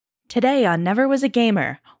Today on Never Was a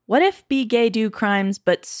Gamer, what if be gay do crimes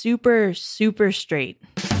but super, super straight?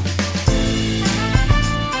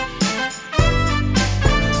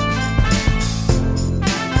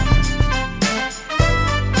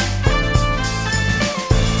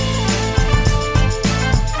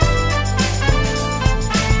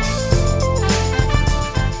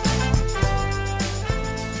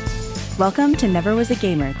 Welcome to Never Was a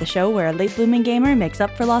Gamer, the show where a late-blooming gamer makes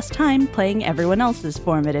up for lost time playing everyone else's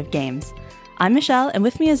formative games. I'm Michelle, and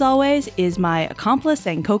with me as always is my accomplice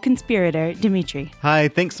and co-conspirator, Dimitri. Hi,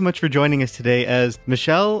 thanks so much for joining us today as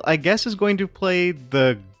Michelle, I guess, is going to play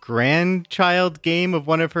the grandchild game of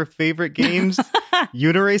one of her favorite games,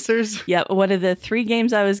 Uniracers. Yep, one of the 3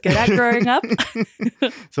 games I was good at growing up.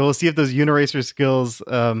 So we'll see if those Uniracer skills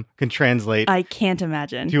can translate. I can't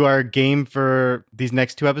imagine. To our game for these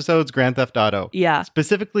next 2 episodes, Grand Theft Auto. Yeah.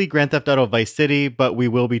 Specifically Grand Theft Auto Vice City, but we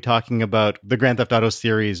will be talking about the Grand Theft Auto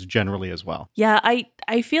series generally as well. Yeah,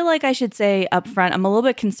 I feel like I should say up front, I'm a little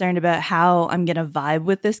bit concerned about how I'm going to vibe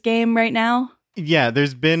with this game right now. Yeah,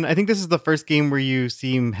 I think this is the first game where you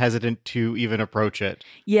seem hesitant to even approach it.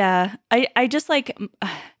 Yeah, I just like,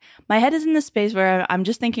 my head is in the space where I'm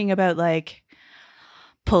just thinking about like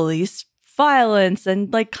police violence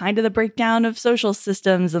and like kind of the breakdown of social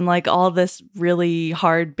systems and like all this really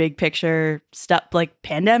hard big picture stuff, like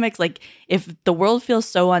pandemics. Like if the world feels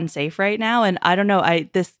so unsafe right now, and I don't know,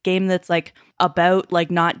 this game that's like about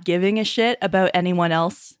like not giving a shit about anyone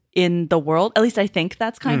else in the world, at least I think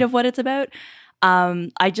that's kind of what it's about.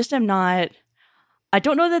 I just am not, I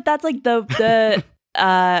don't know that that's like the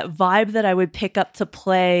vibe that I would pick up to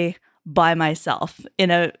play by myself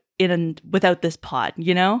without this pod,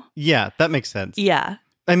 you know? Yeah, that makes sense. Yeah.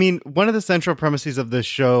 I mean, one of the central premises of this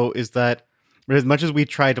show is that as much as we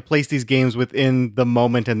try to place these games within the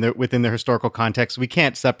moment and within their historical context, we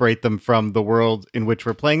can't separate them from the world in which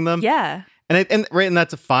we're playing them. Yeah. And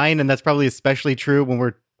that's fine, and that's probably especially true when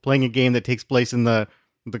we're playing a game that takes place in the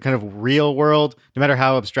kind of real world, no matter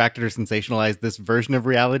how abstracted or sensationalized this version of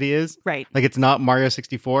reality is. Right. Like it's not Mario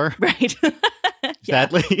 64. Right.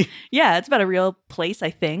 Sadly. Yeah, it's about a real place,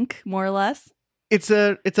 I think, more or less. It's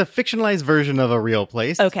a fictionalized version of a real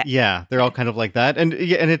place. Okay. Yeah, they're all kind of like that. And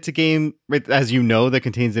it's a game, as you know, that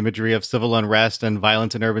contains imagery of civil unrest and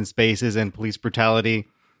violence in urban spaces and police brutality.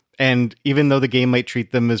 And even though the game might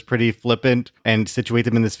treat them as pretty flippant and situate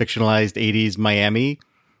them in this fictionalized 80s Miami,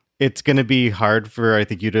 it's going to be hard for, I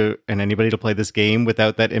think, you to and anybody to play this game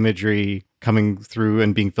without that imagery coming through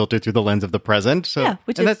and being filtered through the lens of the present. So, yeah,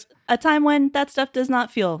 which is a time when that stuff does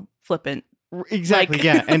not feel flippant. Exactly,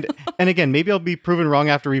 yeah. And again, maybe I'll be proven wrong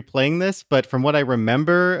after replaying this, but from what I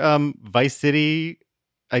remember, Vice City,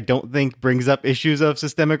 I don't think brings up issues of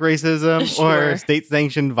systemic racism or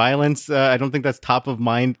state-sanctioned violence. I don't think that's top of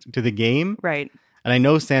mind to the game. Right. And I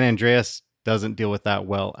know San Andreas doesn't deal with that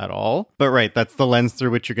well at all. But right, that's the lens through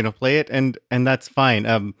which you're going to play it, and that's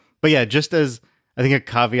fine. But yeah, just as I think a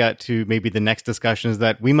caveat to maybe the next discussion is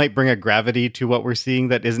that we might bring a gravity to what we're seeing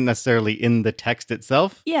that isn't necessarily in the text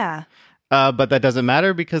itself. Yeah. But that doesn't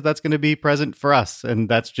matter because that's going to be present for us, and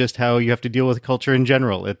that's just how you have to deal with culture in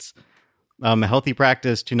general. It's a healthy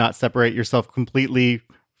practice to not separate yourself completely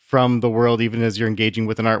from the world, even as you're engaging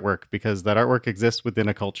with an artwork, because that artwork exists within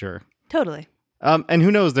a culture. Totally. And who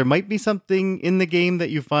knows, there might be something in the game that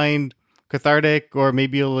you find cathartic, or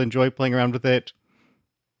maybe you'll enjoy playing around with it.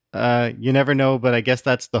 You never know, but I guess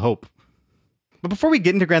that's the hope. But before we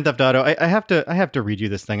get into Grand Theft Auto, I have to read you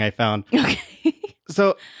this thing I found. Okay.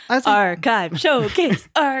 So Archive Showcase.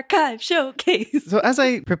 So as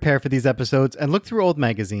I prepare for these episodes and look through old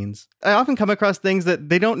magazines, I often come across things that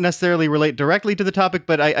they don't necessarily relate directly to the topic,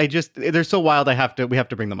 but I just they're so wild we have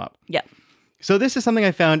to bring them up. Yeah. So this is something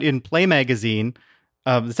I found in Play Magazine,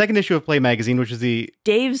 the second issue of Play Magazine, which is the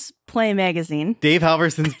Dave's Play Magazine. Dave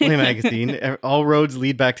Halverson's Play Magazine. All roads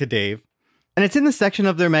lead back to Dave. And it's in the section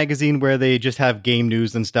of their magazine where they just have game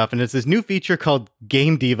news and stuff. And it's this new feature called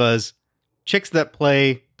Game Divas, Chicks That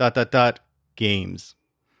Play ... games.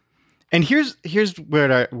 And here's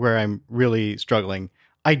where I'm really struggling.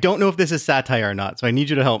 I don't know if this is satire or not, so I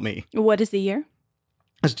need you to help me. What is the year?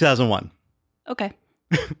 It's 2001. Okay.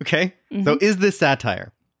 Okay? Mm-hmm. So is this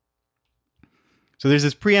satire? So there's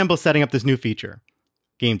this preamble setting up this new feature,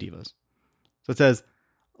 Game Divas. So it says,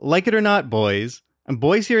 like it or not, boys. And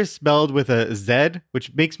boys here is spelled with a Z,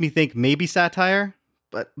 which makes me think maybe satire,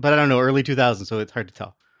 but I don't know, early 2000s, so it's hard to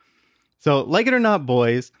tell. So, like it or not,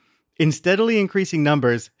 boys, in steadily increasing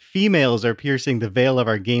numbers, females are piercing the veil of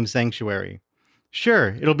our game sanctuary. Sure,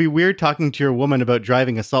 it'll be weird talking to your woman about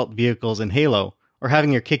driving assault vehicles in Halo, or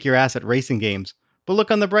having her kick your ass at racing games. But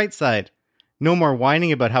look on the bright side. No more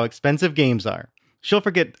whining about how expensive games are. She'll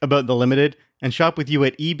forget about the limited and shop with you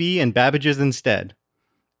at EB and Babbage's instead.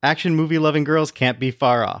 Action movie loving girls can't be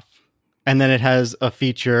far off. And then it has a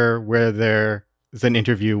feature where there is an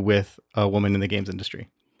interview with a woman in the games industry.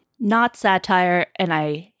 Not satire, and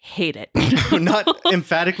I hate it. Not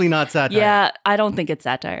emphatically not satire. Yeah, I don't think it's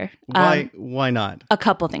satire. Why not? A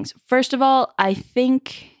couple things. First of all, I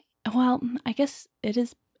think, well, I guess it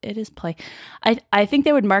is play. I think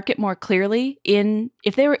they would market more clearly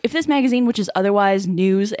if this magazine, which is otherwise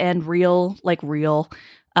news and real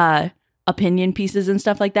opinion pieces and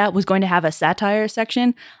stuff like that, was going to have a satire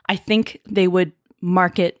section, I think they would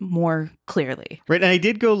market more clearly. Right. And I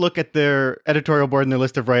did go look at their editorial board and their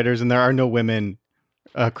list of writers, and there are no women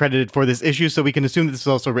credited for this issue, so we can assume that this is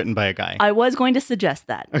also written by a guy. I was going to suggest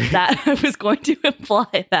that. That I was going to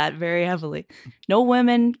imply that very heavily. No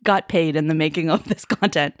women got paid in the making of this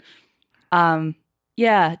content.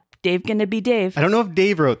 Yeah, Dave gonna be Dave. I don't know if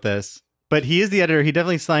Dave wrote this, but he is the editor. He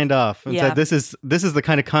definitely signed off and said, this is the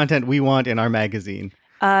kind of content we want in our magazine.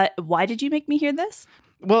 Why did you make me hear this?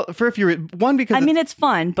 Well, for a few one, because it's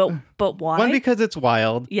fun, but why? One, because it's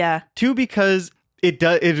wild. Yeah. Two, because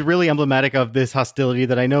it's really emblematic of this hostility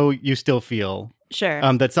that I know you still feel. Sure.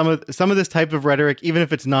 That some of this type of rhetoric, even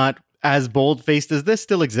if it's not as bold-faced as this,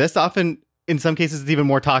 still exists. Often, in some cases, it's even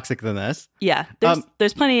more toxic than this. Yeah.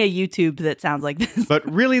 There's plenty of YouTube that sounds like this. But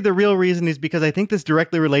really, the real reason is because I think this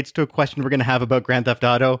directly relates to a question we're going to have about Grand Theft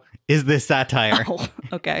Auto. Is this satire? Oh,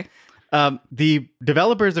 okay. The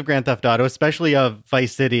developers of Grand Theft Auto, especially of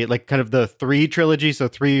Vice City, like kind of the 3 trilogy, so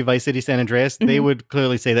 3 Vice City San Andreas, they would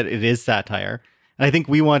clearly say that it is satire. And I think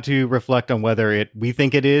we want to reflect on whether we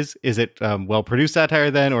think it is. Is it well-produced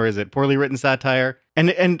satire then, or is it poorly written satire?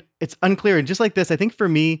 And it's unclear. And just like this, I think for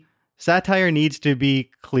me, satire needs to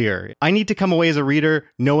be clear. I need to come away as a reader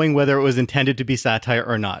knowing whether it was intended to be satire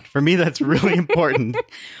or not. For me, that's really important.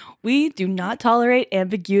 We do not tolerate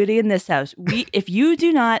ambiguity in this house. If you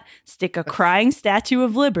do not stick a crying Statue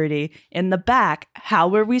of Liberty in the back,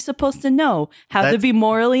 how are we supposed to know how to be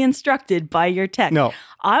morally instructed by your text? No.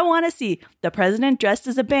 I want to see the president dressed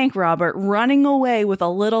as a bank robber running away with a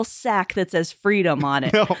little sack that says freedom on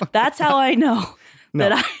it. No. That's how I know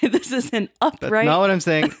that this is an upright... That's not what I'm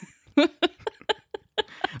saying.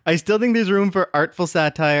 I still think there's room for artful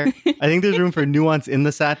satire. I think there's room for nuance in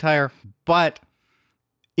the satire, but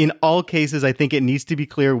in all cases, I think it needs to be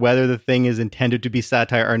clear whether the thing is intended to be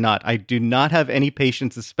satire or not. I do not have any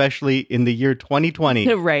patience, especially in the year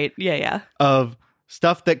 2020. Right. Yeah. Of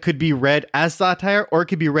stuff that could be read as satire or it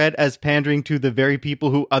could be read as pandering to the very people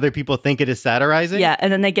who other people think it is satirizing. Yeah,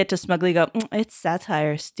 and then they get to smugly go, it's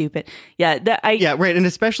satire, stupid. Yeah, yeah, right. And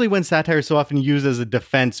especially when satire is so often used as a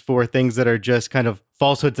defense for things that are just kind of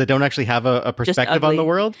falsehoods that don't actually have a perspective on the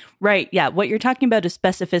world. Right, yeah. What you're talking about is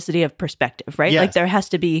specificity of perspective, right? Yes.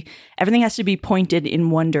 Like everything has to be pointed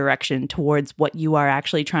in one direction towards what you are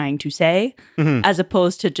actually trying to say, as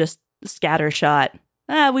opposed to just scattershot.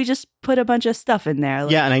 We just put a bunch of stuff in there.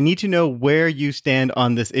 Yeah, and I need to know where you stand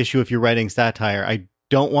on this issue if you're writing satire. I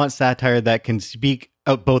don't want satire that can speak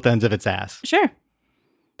out both ends of its ass. Sure.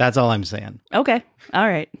 That's all I'm saying. Okay. All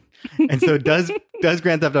right. And so does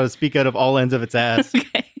Grand Theft Auto speak out of all ends of its ass?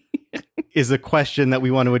 Okay. Is a question that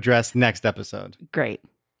we want to address next episode. Great.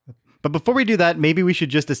 But before we do that, maybe we should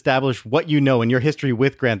just establish what you know in your history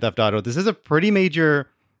with Grand Theft Auto. This is a pretty major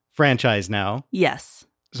franchise now. Yes.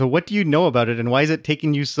 So what do you know about it, and why is it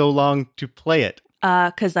taking you so long to play it?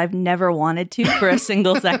 Because I've never wanted to for a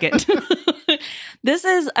single second. One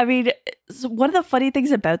of the funny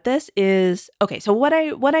things about this is, okay, so what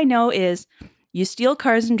I know is you steal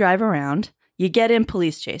cars and drive around, you get in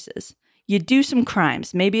police chases, you do some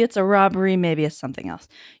crimes, maybe it's a robbery, maybe it's something else.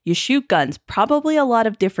 You shoot guns, probably a lot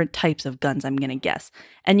of different types of guns, I'm going to guess,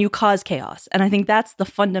 and you cause chaos. And I think that's the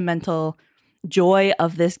fundamental joy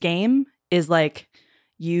of this game is like,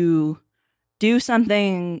 you do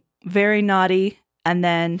something very naughty and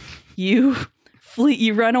then you flee,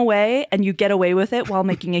 you run away and you get away with it while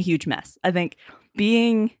making a huge mess. I think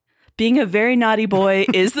being a very naughty boy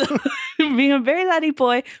is being a very naughty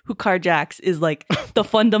boy who carjacks is like the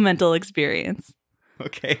fundamental experience.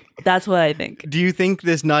 Okay. That's what I think. Do you think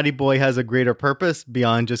this naughty boy has a greater purpose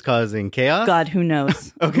beyond just causing chaos? God, who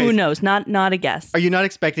knows? Okay. Who knows? Not a guess. Are you not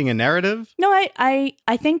expecting a narrative? No, I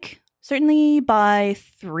think certainly by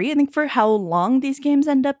 3, I think for how long these games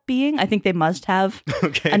end up being, I think they must have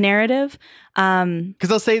a narrative. Because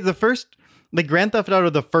I'll say the first, like Grand Theft Auto,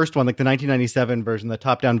 the first one, like the 1997 version, the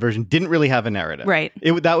top-down version, didn't really have a narrative. Right.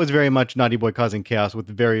 That was very much Naughty Boy causing chaos with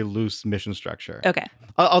very loose mission structure. Okay.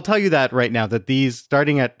 I'll tell you that right now, that these,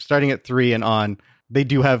 starting at 3 and on, they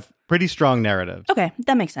do have pretty strong narratives. Okay,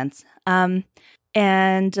 that makes sense.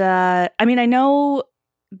 And I mean, I know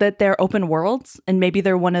that they're open worlds, and maybe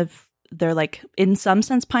they're like in some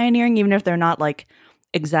sense pioneering, even if they're not like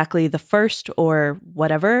exactly the first or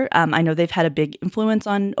whatever. I know they've had a big influence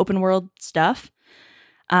on open world stuff.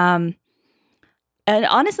 And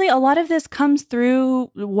honestly, a lot of this comes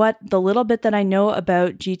through the little bit that I know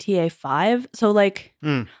about GTA 5. So like,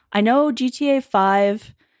 I know GTA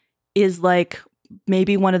 5 is like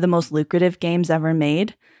maybe one of the most lucrative games ever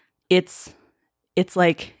made. It's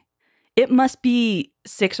like, it must be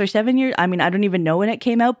 6 or 7 years. I mean, I don't even know when it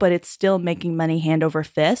came out, but it's still making money hand over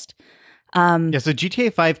fist. So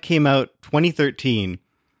GTA 5 came out 2013,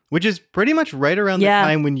 which is pretty much right around the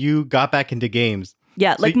time when you got back into games.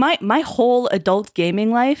 Yeah, so like my whole adult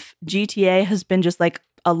gaming life, GTA has been just like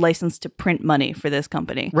a license to print money for this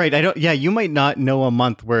company. Right. You might not know a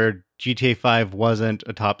month where GTA 5 wasn't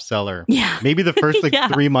a top seller. Yeah. Maybe the first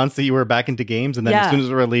 3 months that you were back into games, and then as soon as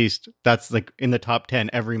it released, that's like in the top 10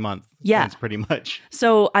 every month. Yeah. That's pretty much.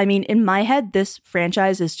 So, I mean, in my head, this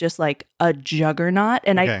franchise is just like a juggernaut.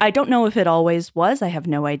 And I don't know if it always was. I have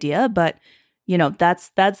no idea. But, you know, that's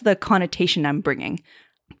the connotation I'm bringing.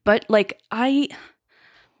 But like,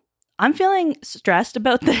 I'm feeling stressed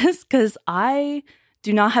about this because I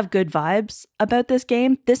do not have good vibes about this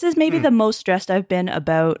game. This is maybe the most stressed I've been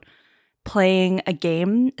about playing a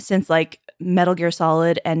game since like Metal Gear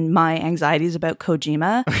Solid and my anxieties about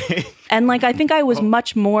Kojima. And like, I think I was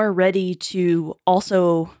much more ready to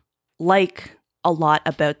also like a lot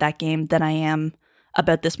about that game than I am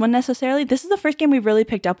about this one necessarily. This is the first game we've really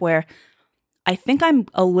picked up where I think I'm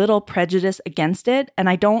a little prejudiced against it, and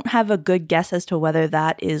I don't have a good guess as to whether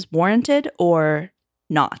that is warranted or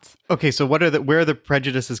not. Okay, so where are the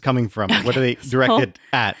prejudices coming from? What are they directed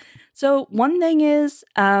at? So one thing is,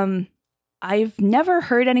 I've never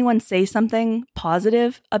heard anyone say something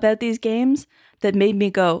positive about these games that made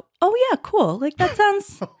me go, oh yeah, cool. Like that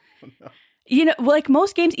sounds, you know, like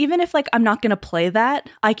most games, even if like I'm not going to play that,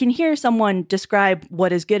 I can hear someone describe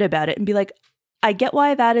what is good about it and be like, I get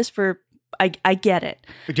why that is I get it.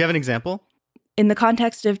 Do you have an example? In the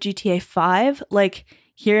context of GTA 5, like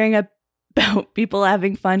hearing about people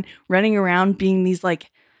having fun, running around, being these like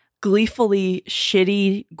gleefully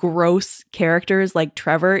shitty, gross characters like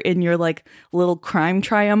Trevor in your like little crime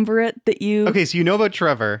triumvirate that you... Okay, so you know about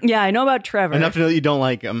Trevor. Yeah, I know about Trevor. Enough to know that you don't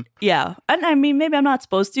like him. Yeah. And I mean, maybe I'm not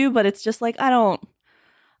supposed to, but it's just like, I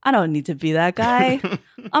don't need to be that guy.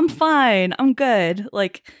 I'm fine. I'm good.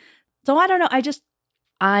 Like, so I don't know.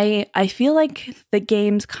 I feel like the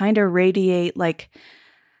games kind of radiate like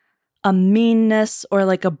a meanness or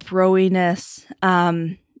like a broiness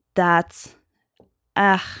that's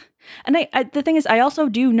and the thing is, I also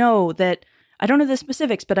do know that I don't know the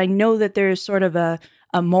specifics, but I know that there's sort of a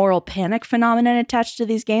moral panic phenomenon attached to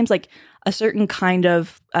these games, like a certain kind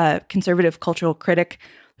of conservative cultural critic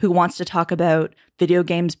who wants to talk about video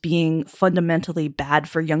games being fundamentally bad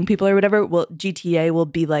for young people or whatever. Well, GTA will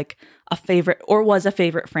be like a favorite, or was a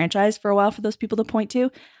favorite franchise for a while for those people to point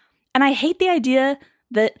to. And I hate the idea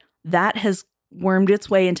that has wormed its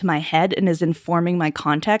way into my head and is informing my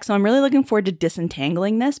context. So I'm really looking forward to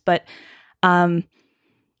disentangling this. But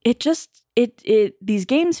these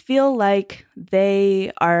games feel like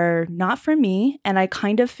they are not for me. And I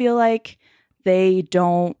kind of feel like they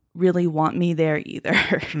don't really want me there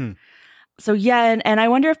either. So yeah, and I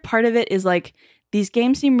wonder if part of it is like these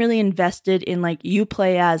games seem really invested in like you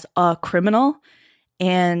play as a criminal,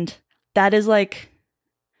 and that is like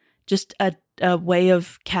just a way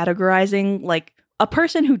of categorizing like a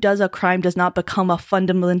person who does a crime does not become a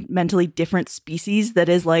fundamentally different species that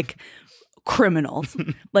is like criminals.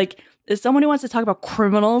 Like as someone who wants to talk about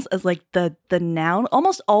criminals as like the noun,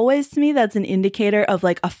 almost always to me that's an indicator of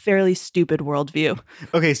like a fairly stupid worldview.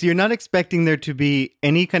 Okay, so you're not expecting there to be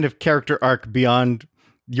any kind of character arc beyond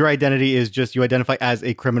your identity is just you identify as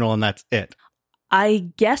a criminal and that's it.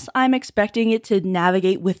 I guess I'm expecting it to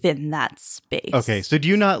navigate within that space. Okay, so do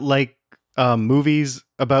you not like movies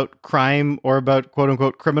about crime or about quote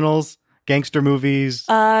unquote criminals? Gangster movies?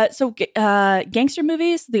 Gangster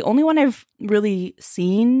movies, the only one I've really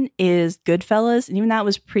seen is Goodfellas, and even that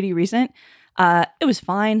was pretty recent. It was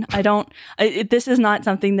fine. This is not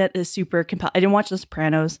something that is super compelling. I didn't watch The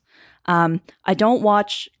Sopranos. I don't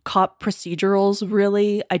watch cop procedurals,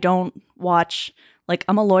 really. I don't watch, like,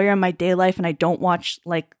 I'm a lawyer in my day life, and I don't watch,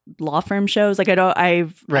 like, law firm shows. Like, I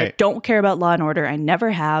don't care about Law and Order. I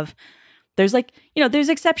never have. There's like, you know, there's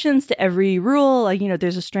exceptions to every rule. Like, you know,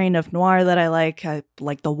 there's a strain of noir that I like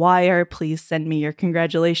The Wire. Please send me your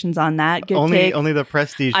congratulations on that. Good take. Only the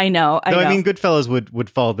prestige. I know. I mean, Goodfellas would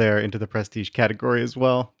fall there into the prestige category as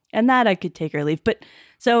well. And that I could take or leave. But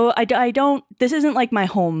So I don't. This isn't like my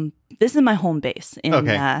home. This is my home base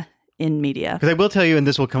in media. Because I will tell you, and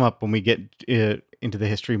this will come up when we get into the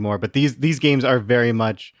history more, but these games are very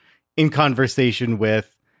much in conversation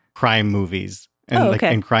with crime movies and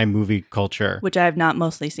and crime movie culture, which I have not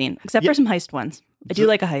mostly seen, except for some heist ones. I do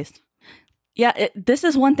like a heist. Yeah, this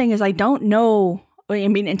is one thing is I don't know. I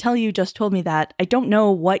mean, until you just told me that, I don't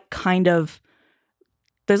know what kind of.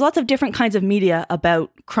 There's lots of different kinds of media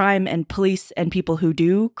about crime and police and people who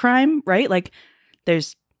do crime, right? Like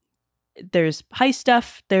there's heist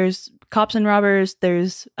stuff, there's cops and robbers,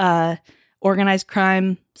 there's organized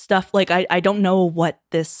crime stuff. Like I don't know what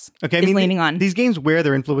this is leaning on. These games wear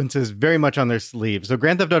their influences very much on their sleeves. So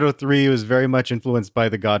Grand Theft Auto 3 was very much influenced by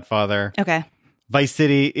The Godfather. Okay. Vice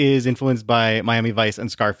City is influenced by Miami Vice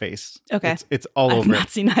and Scarface. Okay. It's all over. I've not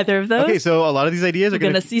seen either of those. Okay, so a lot of these ideas are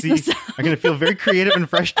going to feel very creative and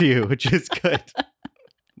fresh to you, which is good.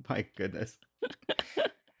 My goodness.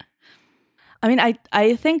 I mean,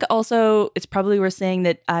 I think also it's probably worth saying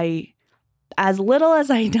that as little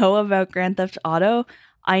as I know about Grand Theft Auto,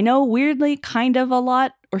 I know weirdly kind of a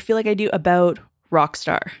lot, or feel like I do, about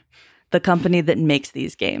Rockstar, the company that makes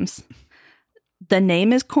these games. The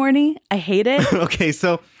name is corny. I hate it.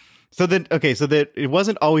 So that it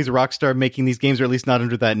wasn't always Rockstar making these games, or at least not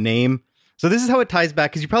under that name. So this is how it ties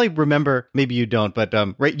back, because you probably remember, maybe you don't, but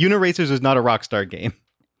right, Uniracers is not a Rockstar game.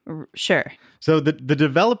 Sure. So the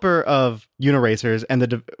developer of Uniracers,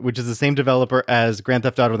 and which is the same developer as Grand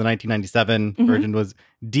Theft Auto, the 1997 version, was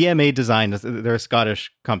DMA Design. They're a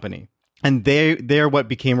Scottish company, and they're what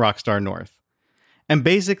became Rockstar North. And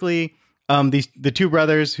basically, the two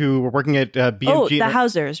brothers who were working at BMG. Oh, the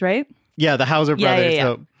Hausers, right? Yeah, the Hauser brothers.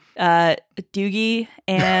 Yeah. So, Doogie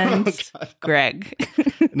and Greg.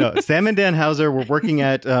 No, Sam and Dan Hauser were working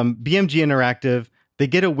at BMG Interactive. They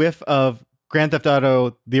get a whiff of Grand Theft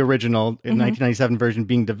Auto, the original, in 1997 version,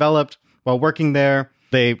 being developed. While working there,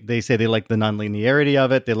 they say they like the non-linearity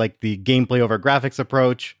of it. They like the gameplay over graphics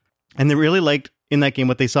approach. And they really liked, in that game,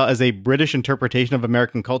 what they saw as a British interpretation of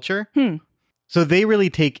American culture. So they really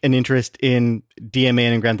take an interest in DMA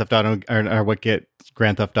and Grand Theft Auto, or what gets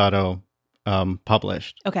Grand Theft Auto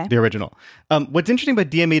published. Okay. The original. What's interesting about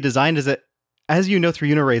DMA Design is that, as you know, through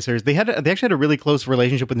Uniracers, they actually had a really close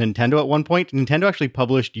relationship with Nintendo at one point. Nintendo actually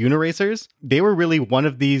published Uniracers. They were really one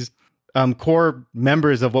of these core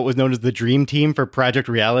members of what was known as the Dream Team for Project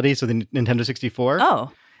Reality, so the Nintendo 64.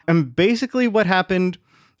 Oh. And basically what happened,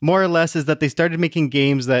 more or less, is that they started making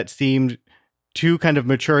games that seemed too kind of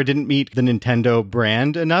mature, didn't meet the Nintendo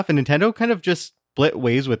brand enough, and Nintendo kind of just split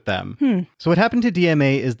ways with them. So what happened to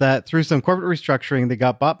DMA is that through some corporate restructuring, they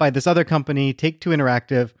got bought by this other company, Take-Two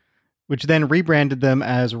Interactive, which then rebranded them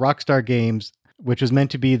as Rockstar Games, which was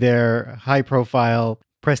meant to be their high-profile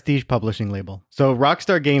prestige publishing label. So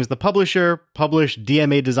Rockstar Games, the publisher, published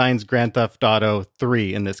DMA Design's Grand Theft Auto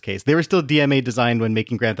 3 in this case. They were still DMA Design when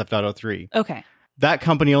making Grand Theft Auto 3. Okay. That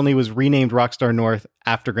company only was renamed Rockstar North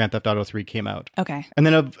after Grand Theft Auto 3 came out. Okay. And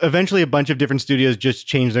then eventually a bunch of different studios just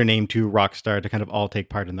changed their name to Rockstar to kind of all take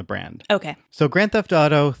part in the brand. Okay. So Grand Theft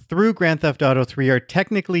Auto through Grand Theft Auto 3 are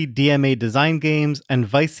technically DMA Design games, and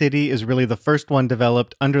Vice City is really the first one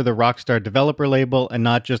developed under the Rockstar developer label and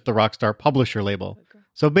not just the Rockstar publisher label. Okay.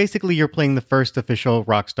 So basically you're playing the first official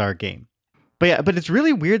Rockstar game. But yeah, but it's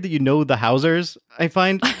really weird that you know the Hausers, I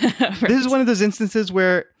find. Right. This is one of those instances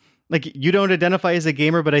where, like, you don't identify as a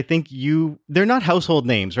gamer, but I think they're not household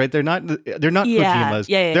names, right? They're not Kojimas.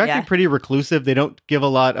 They're actually pretty reclusive. They don't give a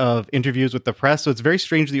lot of interviews with the press. So it's very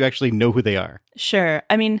strange that you actually know who they are. Sure.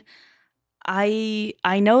 I mean, I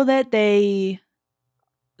know that they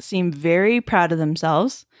seem very proud of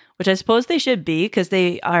themselves, which I suppose they should be, because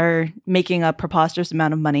they are making a preposterous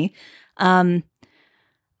amount of money.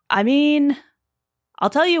 I mean, I'll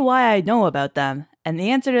tell you why I know about them. And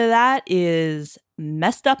the answer to that is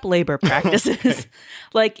messed up labor practices. Okay.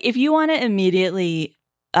 Like, if you want to immediately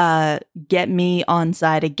get me on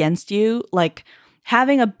side against you, like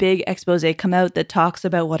having a big expose come out that talks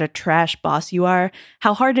about what a trash boss you are,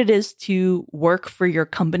 how hard it is to work for your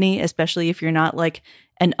company, especially if you're not like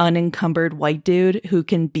an unencumbered white dude who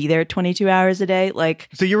can be there 22 hours a day. Like,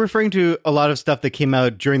 so you're referring to a lot of stuff that came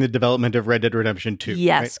out during the development of Red Dead Redemption 2.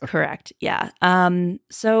 Yes, right? Correct. Yeah.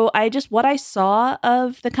 So what I saw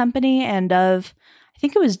of the company and of, I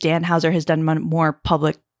think it was Dan Hauser has done more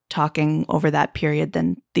public talking over that period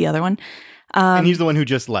than the other one. And he's the one who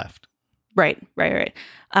just left. Right.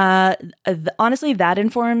 Honestly, that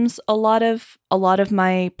informs a lot of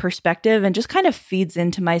my perspective and just kind of feeds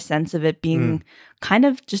into my sense of it being kind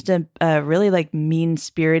of just a really like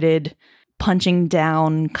mean-spirited, punching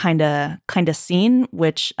down kind of scene,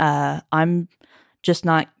 which I'm just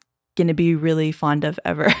not going to be really fond of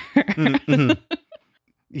ever. Mm-hmm.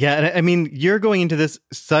 Yeah, and I mean, you're going into this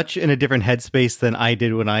such in a different headspace than I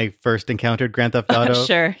did when I first encountered Grand Theft Auto.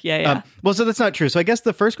 Sure, yeah. Well, so that's not true. So I guess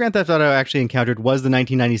the first Grand Theft Auto I actually encountered was the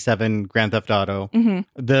 1997 Grand Theft Auto,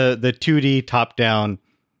 the 2D top-down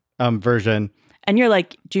version. And you're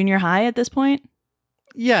like junior high at this point?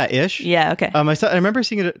 Yeah, ish. Yeah, okay. I remember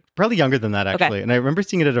seeing it probably younger than that actually, Okay. and I remember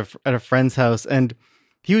seeing it at a friend's house, and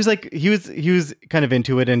he was kind of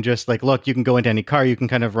into it and just like, look, you can go into any car, you can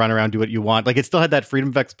kind of run around, do what you want. Like it still had that freedom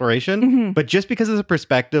of exploration, but just because of the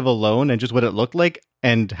perspective alone and just what it looked like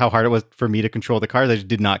and how hard it was for me to control the cars, I just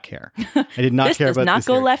did not care. I did not care about this. This does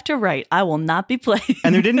not go left to right. I will not be playing.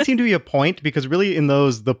 And there didn't seem to be a point because really in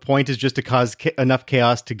those, the point is just to cause enough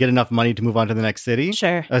chaos to get enough money to move on to the next city.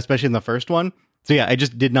 Sure. Especially in the first one. So yeah, I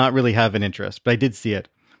just did not really have an interest, but I did see it.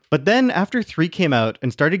 But then after 3 came out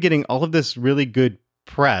and started getting all of this really good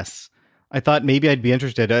press, I thought maybe I'd be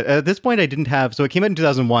interested. At this point, I didn't have... So it came out in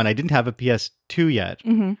 2001. I didn't have a PS2 yet.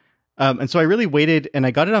 And so I really waited, and I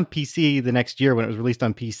got it on PC the next year when it was released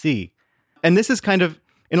on PC. And this is kind of,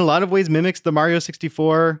 in a lot of ways, mimics the Mario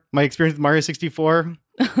 64, my experience with Mario 64.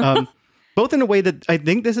 Both in a way that I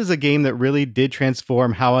think this is a game that really did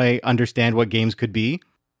transform how I understand what games could be.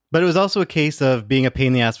 But it was also a case of being a pain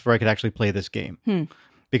in the ass before I could actually play this game.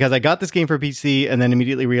 Because I got this game for PC and then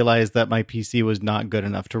immediately realized that my PC was not good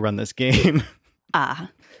enough to run this game.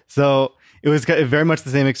 So it was very much the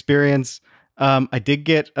same experience. I did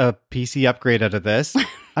get a PC upgrade out of this.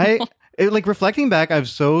 Reflecting back, I'm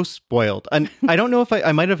so spoiled. And I don't know if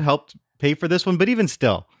I might have helped pay for this one, but even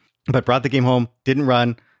still. But brought the game home, didn't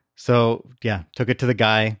run. So yeah, took it to the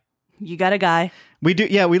guy. You got a guy. We do.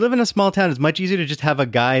 Yeah, we live in a small town. It's much easier to just have a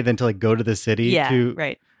guy than to like go to the city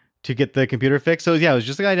to get the computer fixed. So yeah, it was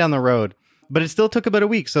just a guy down the road. But it still took about a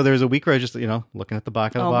week. So there was a week where I was just, looking at the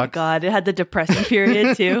back of the box. Oh my God. It had the depressing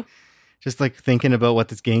period too. Just like thinking about what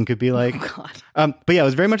this game could be like. Oh God. But yeah, it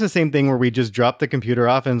was very much the same thing where we just dropped the computer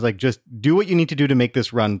off and was like, just do what you need to do to make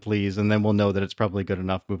this run, please. And then we'll know that it's probably good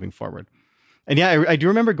enough moving forward. And yeah, I do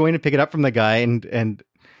remember going to pick it up from the guy and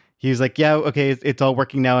he was like, yeah, okay, it's all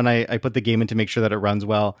working now. And I put the game in to make sure that it runs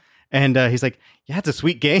well. And he's like, yeah, it's a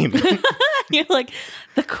sweet game. You're like,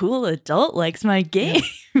 the cool adult likes my game.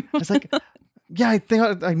 Yeah. I was like, yeah,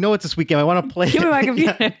 I know it's a sweet game. I want to play Give it. me my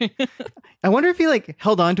computer. Yeah. I wonder if he like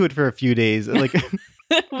held on to it for a few days. Like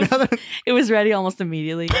it was ready almost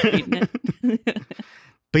immediately. Eating it.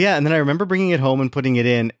 But yeah, and then I remember bringing it home and putting it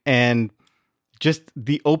in, and just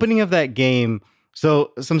the opening of that game.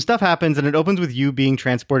 So some stuff happens, and it opens with you being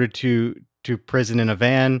transported to prison in a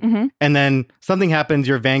van, and then something happens.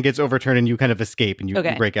 Your van gets overturned, and you kind of escape, and you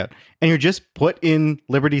break out, and you're just put in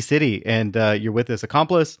Liberty City, and you're with this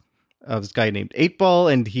accomplice of this guy named 8-Ball,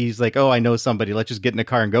 and he's like, "Oh, I know somebody. Let's just get in a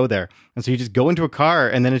car and go there." And so you just go into a car,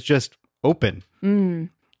 and then it's just open.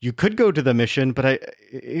 You could go to the mission, but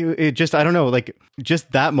it just, I don't know, like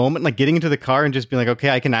just that moment, like getting into the car and just being like, okay,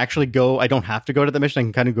 I can actually go. I don't have to go to the mission. I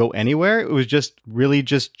can kind of go anywhere. It was just really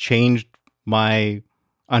just changed my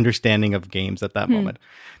understanding of games at that moment.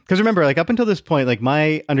 Because remember, like up until this point, like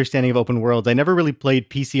my understanding of open worlds, I never really played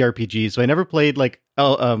PC RPGs. So I never played like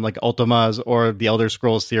Ultimas or the Elder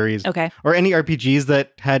Scrolls series, or any RPGs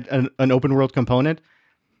that had an open world component.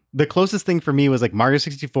 The closest thing for me was like Mario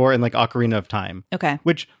 64 and like Ocarina of Time.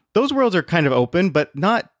 Which those worlds are kind of open, but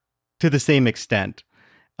not to the same extent.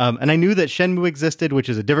 And I knew that Shenmue existed, which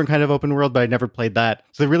is a different kind of open world, but I'd never played that.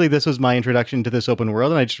 So really, this was my introduction to this open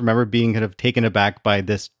world. And I just remember being kind of taken aback by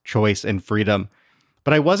this choice and freedom.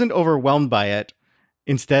 But I wasn't overwhelmed by it.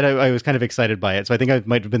 Instead, I was kind of excited by it. So I think I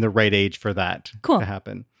might have been the right age for that to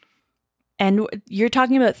happen. And you're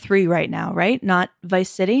talking about 3 right now, right? Not Vice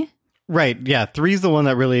City? Right. Yeah. 3 is the one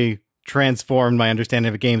that really transformed my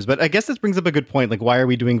understanding of games. But I guess this brings up a good point. Like, why are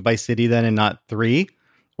we doing Vice City then and not 3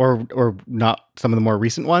 or not some of the more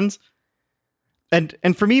recent ones?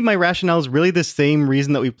 And for me, my rationale is really the same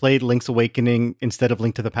reason that we played Link's Awakening instead of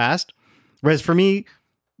Link to the Past. Whereas for me,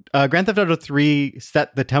 Grand Theft Auto 3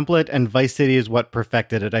 set the template and Vice City is what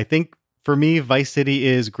perfected it. I think for me, Vice City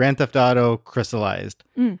is Grand Theft Auto crystallized.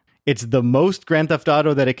 It's the most Grand Theft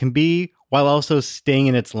Auto that it can be, while also staying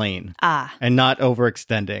in its lane and not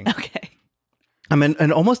overextending.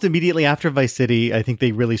 And almost immediately after Vice City, I think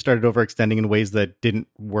they really started overextending in ways that didn't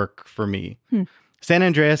work for me. San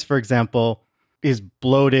Andreas, for example, is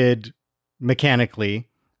bloated mechanically.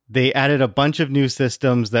 They added a bunch of new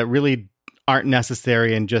systems that really aren't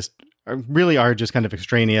necessary and just really are just kind of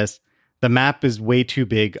extraneous. The map is way too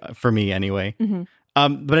big for me anyway.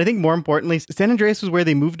 But I think more importantly, San Andreas was where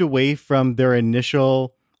they moved away from their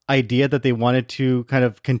initial idea that they wanted to kind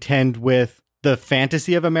of contend with the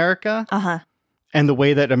fantasy of America and the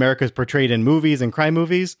way that America is portrayed in movies and crime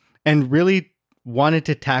movies, and really wanted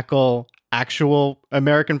to tackle actual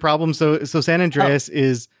American problems. So San Andreas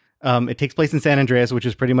is it takes place in San Andreas, which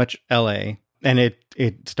is pretty much LA, and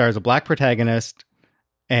it stars a black protagonist,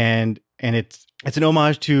 and it's an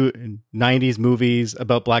homage to 90s movies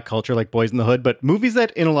about black culture like Boys in the Hood, but movies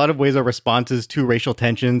that in a lot of ways are responses to racial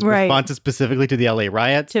tensions, Right. responses specifically to the LA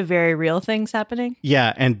riots. To very real things happening.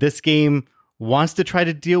 Yeah, and this game wants to try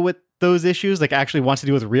to deal with those issues, like actually wants to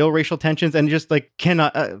deal with real racial tensions, and just like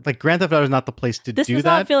cannot, like Grand Theft Auto is not the place to This do does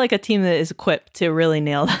that. not feel like a team that is equipped to really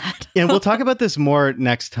nail that. And we'll talk about this more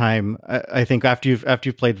next time. I think after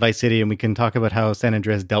you've played Vice City, and we can talk about how San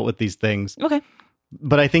Andreas dealt with these things. Okay.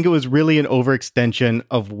 But I think it was really an overextension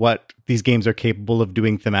of what these games are capable of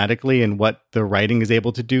doing thematically and what the writing is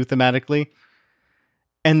able to do thematically.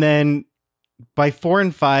 And then by 4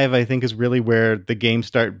 and 5, I think is really where the games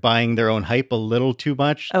start buying their own hype a little too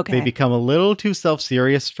much. Okay. They become a little too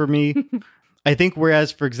self-serious for me. I think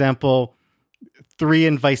whereas, for example, 3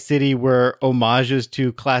 and Vice City were homages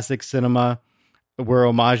to classic cinema, were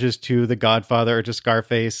homages to The Godfather or to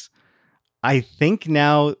Scarface, I think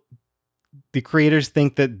now the creators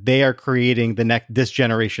think that they are creating this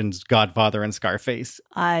generation's Godfather and Scarface.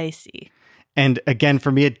 I see. And again,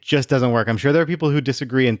 for me, it just doesn't work. I'm sure there are people who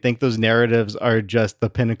disagree and think those narratives are just the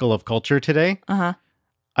pinnacle of culture today. Uh-huh.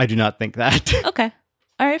 I do not think that. Okay.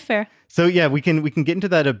 All right, fair. So yeah, we can get into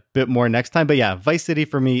that a bit more next time. But yeah, Vice City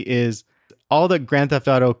for me is all that Grand Theft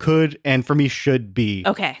Auto could and for me should be.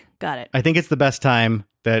 Okay, got it. I think it's the best time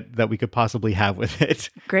that we could possibly have with it.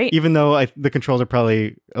 Great. Even though the controls are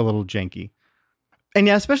probably a little janky. And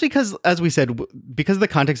yeah, especially because, as we said, because of the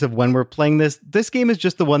context of when we're playing this game is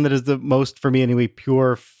just the one that is the most, for me anyway,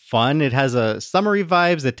 pure fun. It has a summery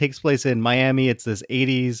vibes that takes place in Miami. It's this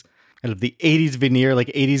 80s, kind of the 80s veneer, like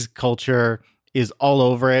 80s culture is all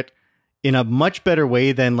over it in a much better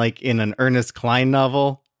way than like in an Ernest Cline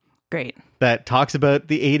novel Great. that talks about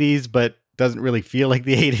the 80s but doesn't really feel like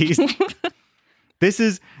the 80s. This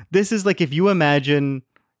is like if you imagine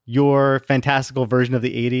your fantastical version of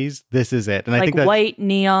the 80s, this is it. And I Like think that white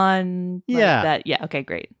neon. like Yeah. that. Yeah. Okay,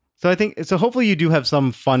 great. so. I think so. Hopefully, you do have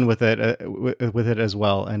some fun with it, with it as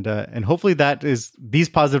well, and hopefully these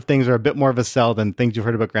positive things are a bit more of a sell than things you've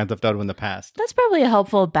heard about Grand Theft Auto in the past. That's probably a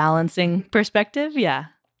helpful balancing perspective. Yeah.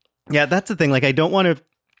 Yeah, that's the thing. Like,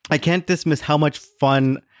 I can't dismiss how much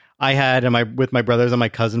fun I had with my brothers and my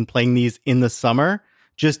cousin playing these in the summer,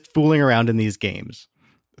 just fooling around in these games.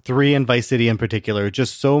 3 and Vice City in particular,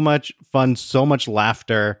 just so much fun, so much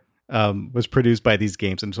laughter was produced by these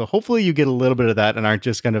games. And so hopefully you get a little bit of that and aren't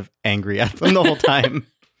just kind of angry at them the whole time.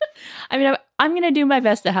 I mean, I'm going to do my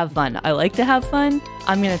best to have fun. I like to have fun.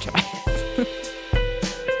 I'm going to try it.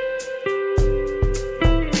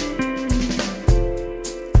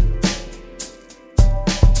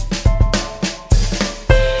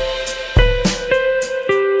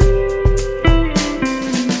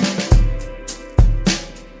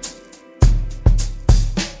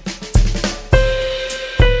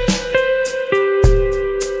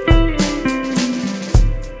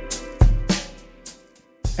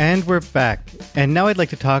 And we're back. And now I'd like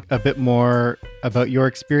to talk a bit more about your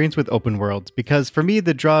experience with open worlds, because for me,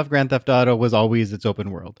 the draw of Grand Theft Auto was always its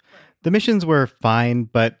open world. The missions were fine,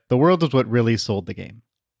 but the world was what really sold the game.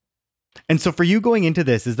 And so for you going into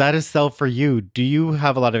this, is that a sell for you? Do you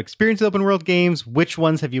have a lot of experience with open world games? Which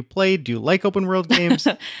ones have you played? Do you like open world games?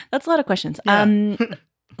 That's a lot of questions. Yeah.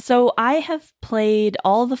 So I have played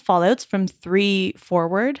all the Fallouts from 3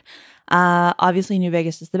 forward. Obviously, New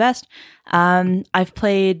Vegas is the best. I've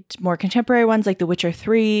played more contemporary ones like The Witcher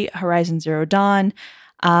 3, Horizon Zero Dawn.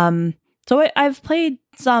 So I've played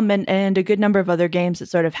some and a good number of other games that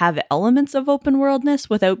sort of have elements of open worldness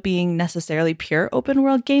without being necessarily pure open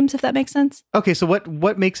world games, if that makes sense. Okay, so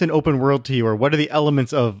what makes an open world to you, or what are the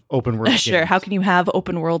elements of open world games? Sure. How can you have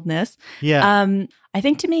open worldness? Yeah. I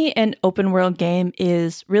think to me, an open world game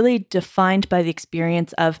is really defined by the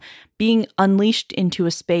experience of being unleashed into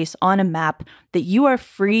a space on a map that you are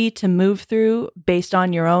free to move through based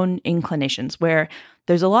on your own inclinations, where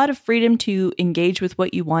there's a lot of freedom to engage with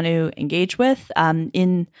what you want to engage with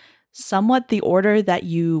in somewhat the order that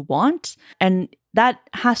you want. And that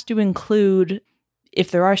has to include,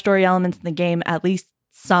 if there are story elements in the game, at least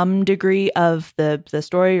some degree of the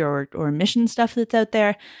story or mission stuff that's out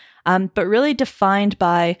there. But really defined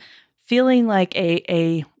by feeling like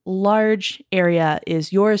a large area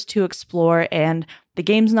is yours to explore, and the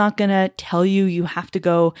game's not going to tell you have to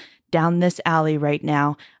go down this alley right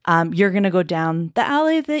now. You're going to go down the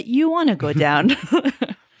alley that you want to go down.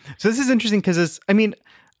 So this is interesting because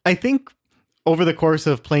I think over the course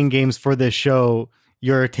of playing games for this show,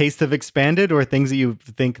 your tastes have expanded, or things that you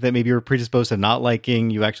think that maybe you were predisposed to not liking,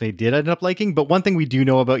 you actually did end up liking. But one thing we do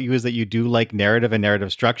know about you is that you do like narrative and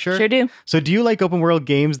narrative structure. Sure do. So do you like open world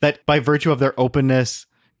games that by virtue of their openness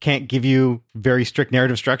can't give you very strict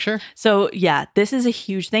narrative structure? So yeah, this is a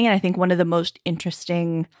huge thing. And I think one of the most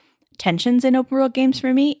interesting tensions in open world games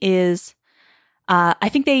for me is I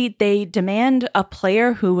think they demand a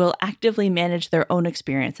player who will actively manage their own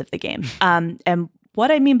experience of the game. And what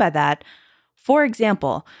I mean by that, for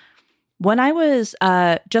example, when I was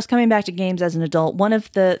just coming back to games as an adult, one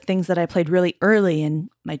of the things that I played really early in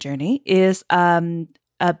my journey is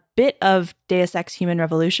a bit of Deus Ex Human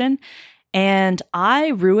Revolution. And I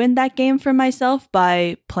ruined that game for myself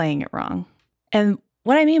by playing it wrong. And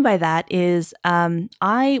what I mean by that is when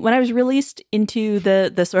I was released into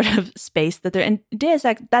the sort of space that they're in, Deus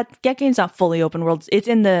Ex, that game's not fully open world. It's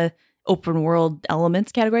in the open world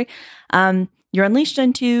elements category. You're unleashed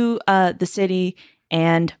into the city,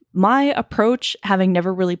 and my approach, having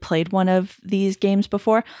never really played one of these games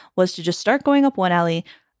before, was to just start going up one alley,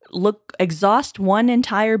 exhaust one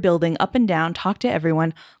entire building up and down, talk to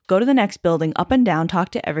everyone, go to the next building up and down, talk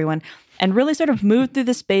to everyone, and really sort of move through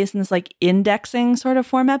the space in this like indexing sort of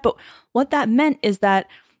format. But what that meant is that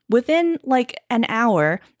within like an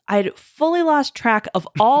hour, I'd fully lost track of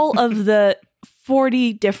all of the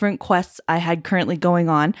 40 different quests I had currently going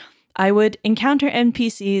on. I would encounter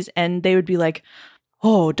NPCs and they would be like,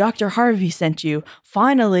 "Oh, Dr. Harvey sent you.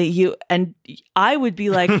 Finally, you." And I would be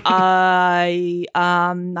like, I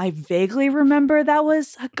vaguely remember that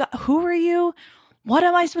was who are you? What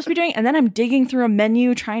am I supposed to be doing? And then I'm digging through a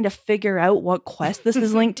menu trying to figure out what quest this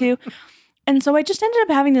is linked to. And so I just ended up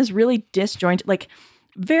having this really disjointed, like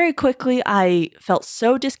very quickly, I felt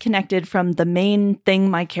so disconnected from the main thing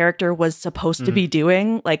my character was supposed to be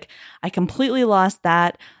doing. Like I completely lost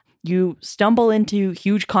that. You stumble into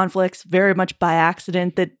huge conflicts very much by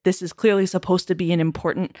accident that this is clearly supposed to be an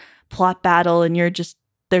important plot battle and they're just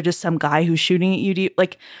some guy who's shooting at you.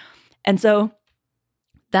 And so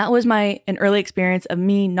that was an early experience of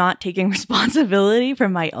me not taking responsibility for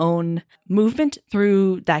my own movement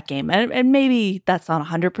through that game. And maybe that's not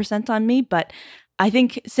 100% on me, but I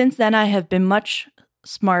think since then I have been much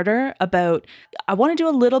smarter about, I want to do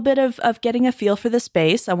a little bit of getting a feel for the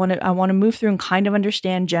space. I want to move through and kind of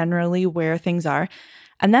understand generally where things are.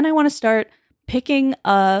 And then I want to start picking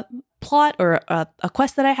a plot or a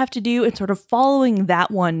quest that I have to do and sort of following that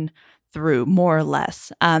one through more or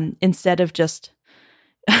less, instead of just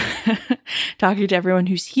talking to everyone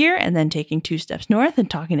who's here and then taking 2 steps north and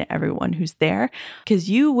talking to everyone who's there, because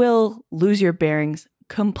you will lose your bearings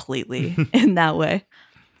completely in that way.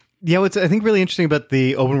 Yeah, what's I think really interesting about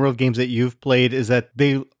the open world games that you've played is that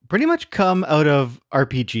they pretty much come out of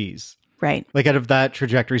RPGs. Right. Like out of that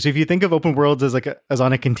trajectory. So if you think of open worlds as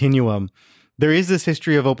on a continuum, there is this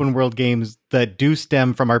history of open world games that do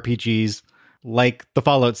stem from RPGs, like the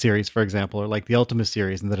Fallout series, for example, or like the Ultima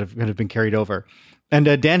series, and that have kind of been carried over.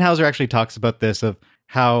 And Dan Houser actually talks about this, of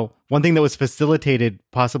how one thing that was facilitated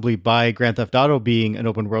possibly by Grand Theft Auto being an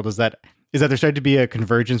open world is that there started to be a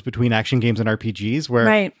convergence between action games and RPGs, where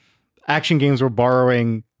right. action games were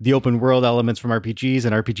borrowing the open world elements from RPGs,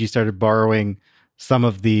 and RPGs started borrowing some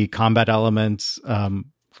of the combat elements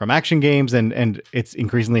from action games, and it's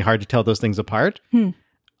increasingly hard to tell those things apart.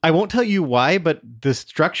 I won't tell you why, but the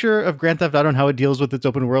structure of Grand Theft Auto and how it deals with its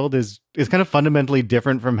open world is kind of fundamentally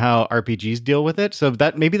different from how RPGs deal with it. So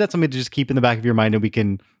maybe that's something to just keep in the back of your mind, and we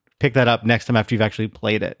can pick that up next time after you've actually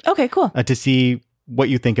played it. Okay, cool. To see what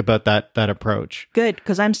you think about that approach. Good,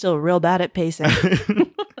 because I'm still real bad at pacing.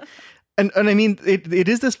 And I mean, it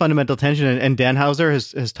is this fundamental tension, and Dan Houser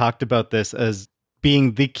has talked about this as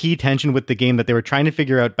being the key tension with the game that they were trying to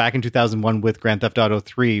figure out back in 2001 with Grand Theft Auto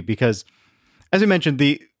 3, because, as we mentioned,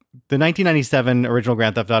 the 1997 original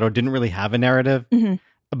Grand Theft Auto didn't really have a narrative,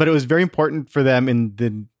 but it was very important for them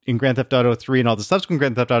in Grand Theft Auto 3 and all the subsequent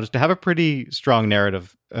Grand Theft Autos to have a pretty strong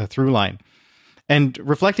narrative through line. And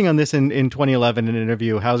reflecting on this in 2011 in an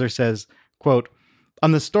interview, Houser says, quote,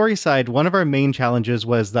 "On the story side, one of our main challenges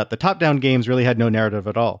was that the top-down games really had no narrative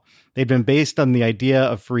at all. They'd been based on the idea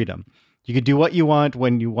of freedom. You could do what you want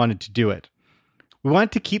when you wanted to do it. We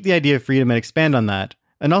wanted to keep the idea of freedom and expand on that,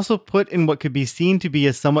 and also put in what could be seen to be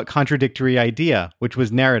a somewhat contradictory idea, which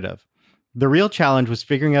was narrative. The real challenge was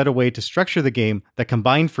figuring out a way to structure the game that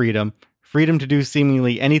combined freedom to do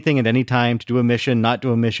seemingly anything at any time, to do a mission, not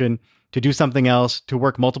do a mission, to do something else, to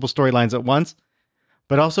work multiple storylines at once,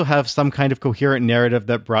 but also have some kind of coherent narrative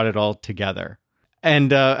that brought it all together."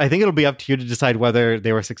 And I think it'll be up to you to decide whether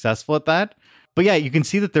they were successful at that. But yeah, you can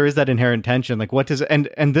see that there is that inherent tension. Like, what does and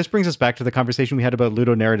this brings us back to the conversation we had about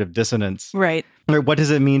ludonarrative dissonance. Right. Or what does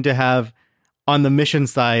it mean to have on the mission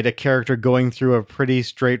side, a character going through a pretty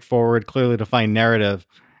straightforward, clearly defined narrative,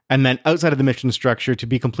 and then outside of the mission structure to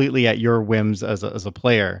be completely at your whims as a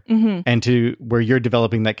player, and to where you're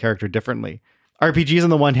developing that character differently. RPGs on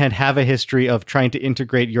the one hand have a history of trying to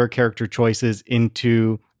integrate your character choices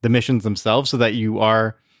into the missions themselves so that you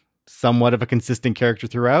are somewhat of a consistent character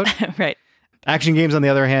throughout. Right. Action games, on the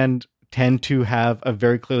other hand, tend to have a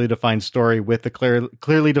very clearly defined story with a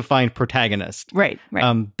clearly defined protagonist. Right.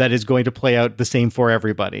 That is going to play out the same for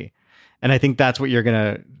everybody. And I think that's what you're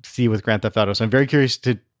going to see with Grand Theft Auto. So I'm very curious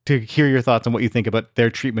to hear your thoughts on what you think about their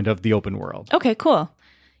treatment of the open world. Okay, cool.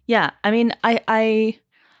 Yeah. I mean,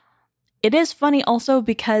 it is funny also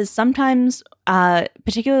because sometimes,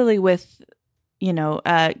 particularly with,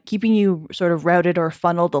 keeping you sort of routed or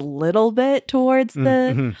funneled a little bit towards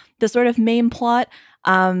the sort of main plot,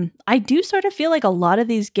 I do sort of feel like a lot of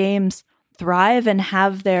these games thrive and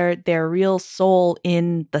have their real soul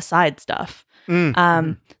in the side stuff.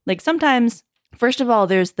 Like sometimes, first of all,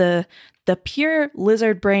 there's the pure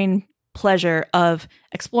lizard brain pleasure of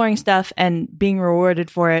exploring stuff and being rewarded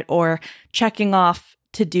for it, or checking off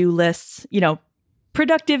to-do lists,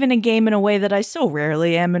 productive in a game in a way that I so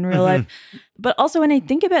rarely am in real life. But also when I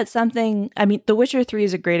think about something, I mean, The Witcher 3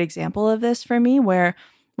 is a great example of this for me, where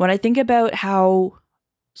when I think about how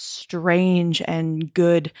strange and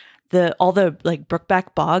good all the like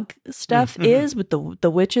Brookback Bog stuff is with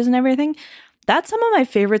the witches and everything, that's some of my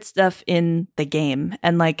favorite stuff in the game.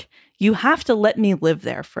 And like, you have to let me live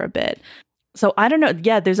there for a bit. So I don't know.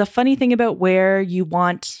 Yeah, there's a funny thing about where you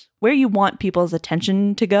want people's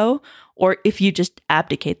attention to go, or if you just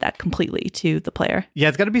abdicate that completely to the player. Yeah,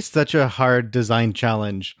 it's got to be such a hard design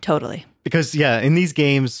challenge. Totally. Because, in these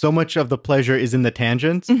games, so much of the pleasure is in the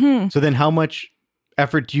tangents. So then how much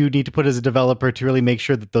effort do you need to put as a developer to really make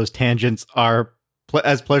sure that those tangents are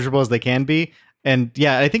as pleasurable as they can be? And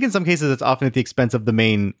I think in some cases it's often at the expense of the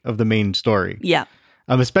main story. Yeah.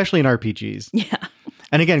 Especially in RPGs. Yeah.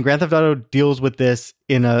 And again, Grand Theft Auto deals with this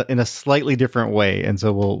in a slightly different way, and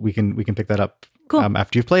so we can pick that up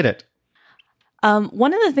after you've played it.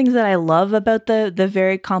 One of the things that I love about the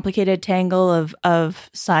very complicated tangle of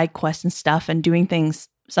side quests and stuff, and doing things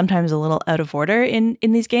sometimes a little out of order in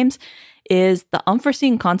these games, is the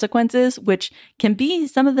unforeseen consequences, which can be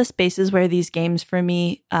some of the spaces where these games for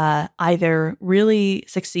me either really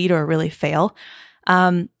succeed or really fail.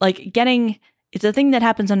 It's a thing that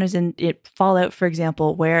happens sometimes in Fallout, for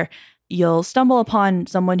example, where you'll stumble upon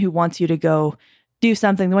someone who wants you to go do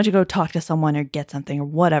something. They want you to go talk to someone or get something or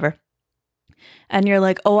whatever. And you're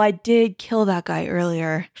like, oh, I did kill that guy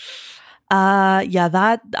earlier.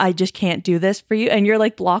 That I just can't do this for you. And you're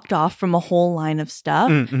like blocked off from a whole line of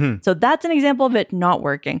stuff. So that's an example of it not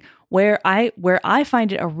working. Where I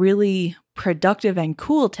find it a really productive and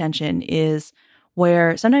cool tension is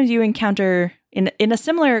where sometimes you encounter in a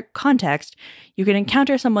similar context, you can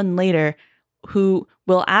encounter someone later who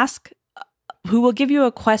will give you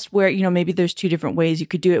a quest where, maybe there's two different ways you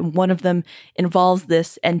could do it. And one of them involves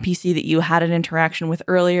this NPC that you had an interaction with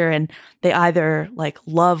earlier, and they either like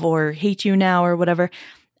love or hate you now or whatever.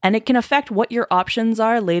 And it can affect what your options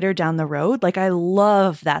are later down the road. Like, I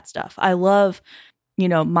love that stuff. I love,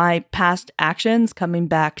 my past actions coming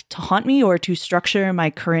back to haunt me or to structure my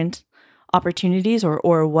current opportunities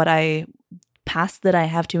or what past that I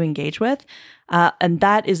have to engage with. And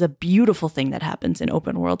that is a beautiful thing that happens in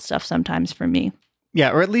open world stuff sometimes for me.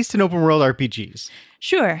 Yeah, or at least in open world RPGs.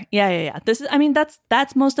 Sure. Yeah.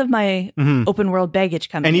 That's most of my open world baggage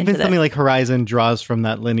coming into And even something like Horizon draws from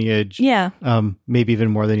that lineage. Yeah. Maybe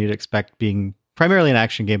even more than you'd expect, being primarily an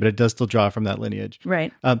action game, but it does still draw from that lineage.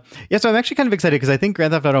 Right. So I'm actually kind of excited because I think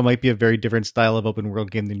Grand Theft Auto might be a very different style of open world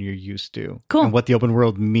game than you're used to. Cool. And what the open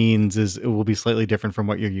world means is it will be slightly different from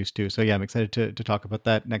what you're used to. So I'm excited to talk about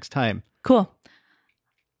that next time. Cool.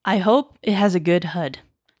 I hope it has a good HUD.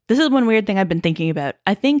 This is one weird thing I've been thinking about.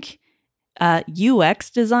 I think UX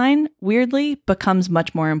design, weirdly, becomes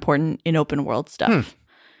much more important in open world stuff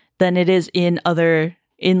than it is in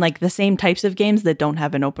like the same types of games that don't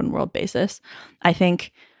have an open world basis. I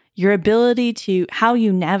think your ability to how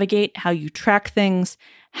you navigate, how you track things,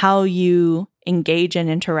 how you engage and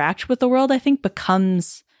interact with the world, I think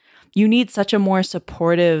you need such a more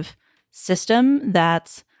supportive system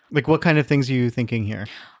that's... Like, what kind of things are you thinking here?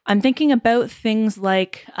 I'm thinking about things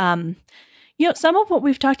like, some of what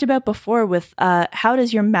we've talked about before with how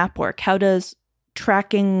does your map work? How does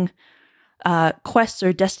tracking quests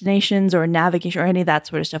or destinations or navigation or any of that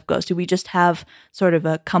sort of stuff goes? Do we just have sort of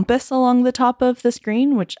a compass along the top of the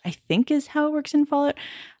screen, which I think is how it works in Fallout?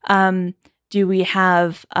 Do we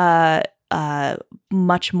have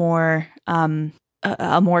much more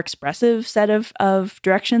a more expressive set of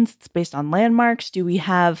directions? It's based on landmarks. Do we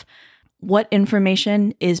have what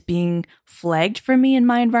information is being flagged for me in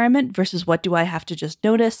my environment versus what do I have to just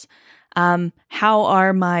notice? How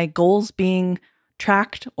are my goals being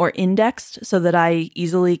tracked or indexed so that I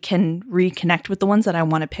easily can reconnect with the ones that I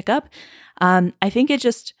want to pick up? I think it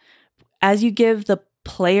just, as you give the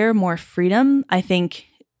player more freedom, I think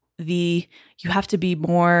you have to be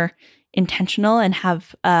more intentional and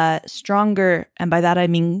have stronger, and by that I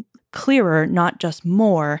mean clearer, not just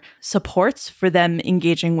more, supports for them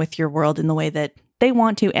engaging with your world in the way that they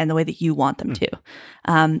want to and the way that you want them to.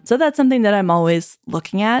 So that's something that I'm always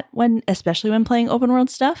looking at especially when playing open world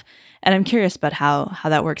stuff. And I'm curious about how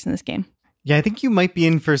that works in this game. Yeah, I think you might be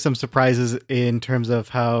in for some surprises in terms of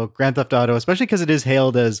how Grand Theft Auto, especially because it is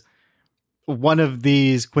hailed as one of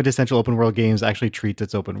these quintessential open world games, actually treats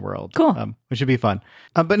its open world. Cool. Which should be fun.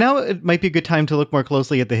 But now it might be a good time to look more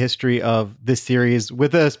closely at the history of this series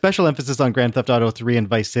with a special emphasis on Grand Theft Auto 3 and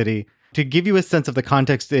Vice City to give you a sense of the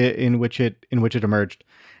context in which it emerged.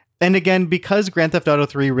 And again, because Grand Theft Auto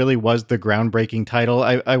 3 really was the groundbreaking title,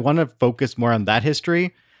 I want to focus more on that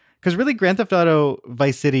history. Because really, Grand Theft Auto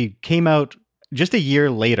Vice City came out just a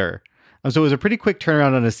year later. So it was a pretty quick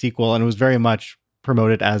turnaround on a sequel, and it was very much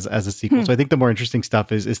promoted as a sequel. So I think the more interesting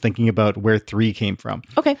stuff is thinking about where 3 came from.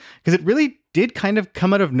 Okay. Because it really did kind of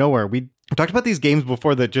come out of nowhere. We talked about these games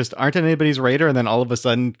before that just aren't on anybody's radar, and then all of a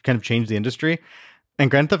sudden kind of changed the industry.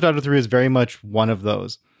 And Grand Theft Auto 3 is very much one of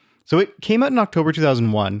those. So it came out in October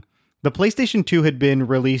 2001. The PlayStation 2 had been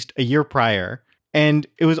released a year prior, and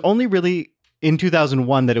it was only really in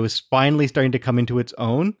 2001 that it was finally starting to come into its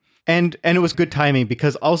own. And it was good timing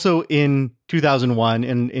because also in 2001,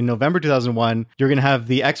 in November 2001, you're going to have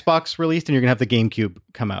the Xbox released and you're going to have the GameCube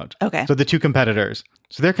come out. Okay. So the two competitors.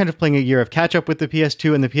 So they're kind of playing a year of catch up with the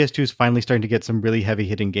PS2, and the PS2 is finally starting to get some really heavy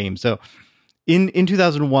hitting games. So in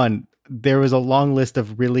 2001, there was a long list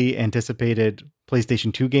of really anticipated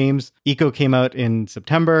PlayStation 2 games. Ico came out in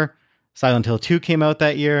September. Silent Hill 2 came out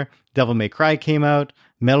that year. Devil May Cry came out.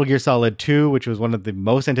 Metal Gear Solid 2, which was one of the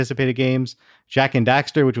most anticipated games. Jak and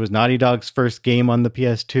Daxter, which was Naughty Dog's first game on the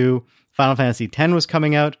PS2. Final Fantasy X was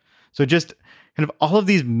coming out. So just kind of all of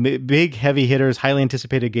these big heavy hitters, highly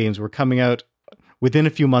anticipated games were coming out within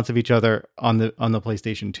a few months of each other on the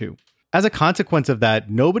PlayStation 2. As a consequence of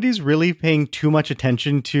that, nobody's really paying too much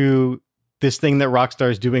attention to this thing that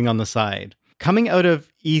Rockstar is doing on the side. Coming out of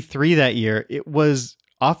E3 that year, it was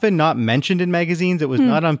often not mentioned in magazines. It was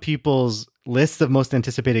not on people's lists of most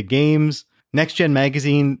anticipated games. Next Gen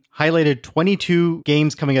Magazine highlighted 22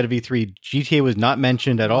 games coming out of E3. GTA was not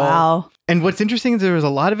mentioned at all. Wow. And what's interesting is there was a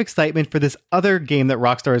lot of excitement for this other game that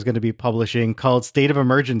Rockstar is going to be publishing called State of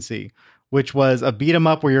Emergency, which was a beat 'em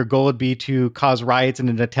up where your goal would be to cause riots in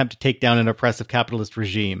an attempt to take down an oppressive capitalist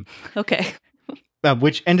regime. Okay.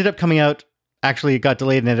 Which ended up coming out. Actually, it got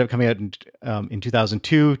delayed and ended up coming out in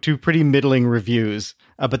 2002 to pretty middling reviews.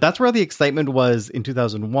 But that's where the excitement was in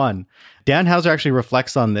 2001. Dan Houser actually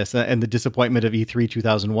reflects on this and the disappointment of E3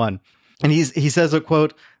 2001. And he says,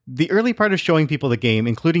 quote, "The early part of showing people the game,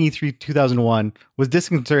 including E3 2001, was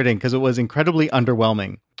disconcerting because it was incredibly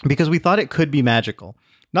underwhelming. Because we thought it could be magical.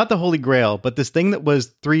 Not the Holy Grail, but this thing that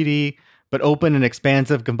was 3D, but open and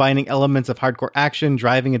expansive, combining elements of hardcore action,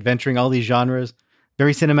 driving, adventuring, all these genres.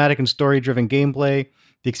 Very cinematic and story-driven gameplay.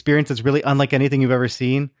 The experience is really unlike anything you've ever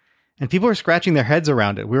seen. And people are scratching their heads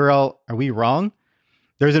around it. We were all, are we wrong?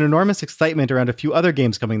 There's an enormous excitement around a few other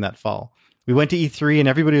games coming that fall. We went to E3 and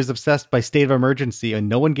everybody was obsessed by State of Emergency and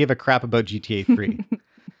no one gave a crap about GTA 3.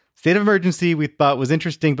 State of Emergency we thought was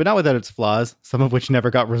interesting, but not without its flaws, some of which never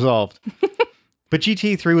got resolved. But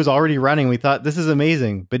GTA 3 was already running. We thought, this is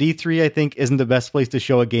amazing. But E3, I think, isn't the best place to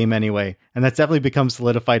show a game anyway. And that's definitely become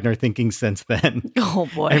solidified in our thinking since then. Oh,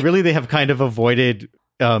 boy. And really, they have kind of avoided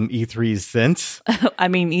E3s since. I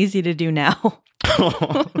mean, easy to do now.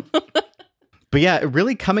 But yeah,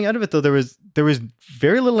 really coming out of it, though, there was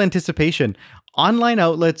very little anticipation. Online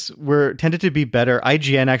outlets tended to be better.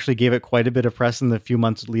 IGN actually gave it quite a bit of press in the few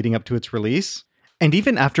months leading up to its release. And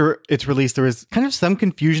even after its release, there was kind of some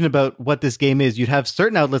confusion about what this game is. You'd have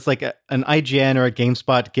certain outlets like an IGN or a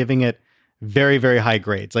GameSpot giving it very, very high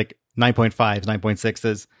grades, like 9.5s,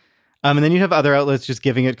 9.6s. And then you'd have other outlets just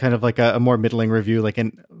giving it kind of like a more middling review, like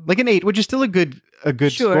an 8, which is still a good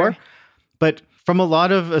Sure. score. But from a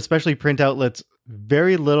lot of, especially print outlets,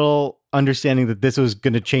 very little understanding that this was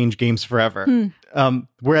going to change games forever.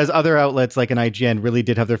 Whereas other outlets like an IGN really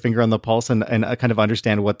did have their finger on the pulse and kind of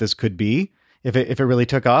understand what this could be. If it really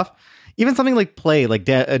took off. Even something like Play, like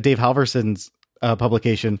Dave Halverson's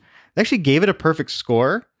publication, they actually gave it a perfect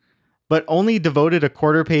score, but only devoted a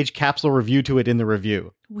quarter-page capsule review to it in the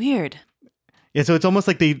review. Weird. Yeah, so it's almost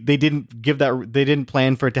like they didn't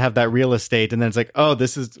plan for it to have that real estate, and then it's like, oh,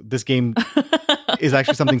 this game is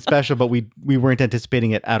actually something special, but we weren't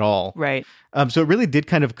anticipating it at all. Right. So it really did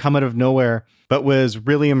kind of come out of nowhere, but was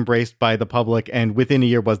really embraced by the public, and within a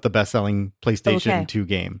year was the best-selling PlayStation 2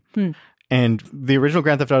 game. And the original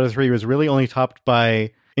Grand Theft Auto 3 was really only topped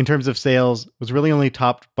by, in terms of sales, was really only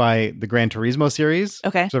topped by the Gran Turismo series,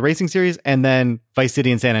 Okay. so the racing series, and then Vice City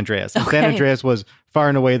and San Andreas. And San Andreas was far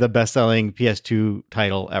and away the best-selling PS2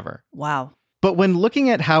 title ever. Wow. But when looking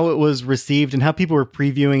at how it was received and how people were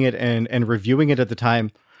previewing it and reviewing it at the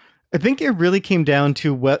time, I think it really came down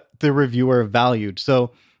to what the reviewer valued.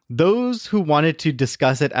 So those who wanted to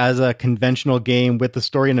discuss it as a conventional game with the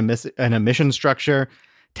story and a mission structure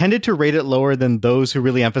tended to rate it lower than those who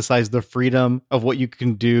really emphasized the freedom of what you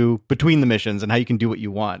can do between the missions and how you can do what you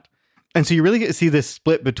want. And so you really get to see this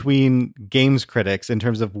split between games critics in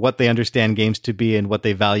terms of what they understand games to be and what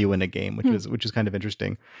they value in a game, which is kind of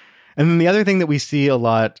interesting. And then the other thing that we see a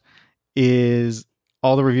lot is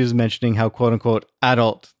all the reviews mentioning how quote unquote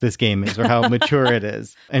adult this game is or how mature it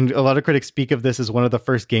is. And a lot of critics speak of this as one of the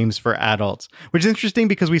first games for adults, which is interesting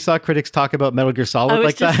because we saw critics talk about Metal Gear Solid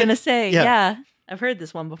like that. I was just going to say, yeah. I've heard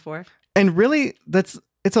this one before. And really,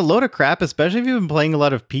 it's a load of crap, especially if you've been playing a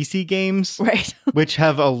lot of PC games, right? which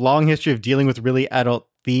have a long history of dealing with really adult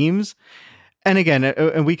themes. And again,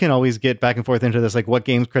 and we can always get back and forth into this, like what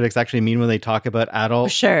games critics actually mean when they talk about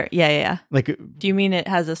adult. Sure. Yeah. Like, do you mean it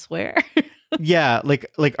has a swear? Yeah.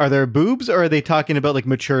 Like, are there boobs or are they talking about like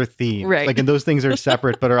mature themes? Right. Like, and those things are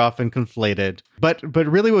separate, but are often conflated. But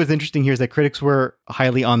really what was interesting here is that critics were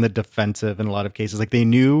highly on the defensive in a lot of cases. Like they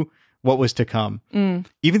knew what was to come.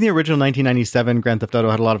 Even the original 1997 Grand Theft Auto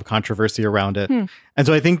had a lot of controversy around it. And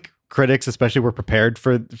so I think critics especially were prepared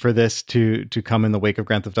for this to come in the wake of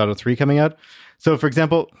Grand Theft Auto 3 coming out. So for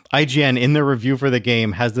example, IGN in their review for the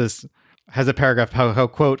game has a paragraph how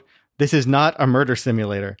quote, "This is not a murder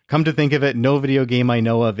simulator. Come to think of it, no video game I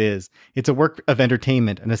know of is. It's a work of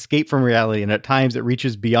entertainment, an escape from reality, and at times it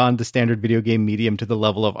reaches beyond the standard video game medium to the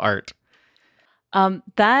level of art."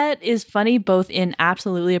 That is funny, both in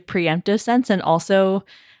absolutely a preemptive sense and also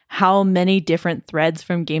how many different threads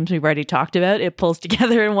from games we've already talked about it pulls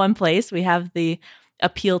together in one place. We have the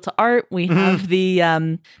appeal to art. We have the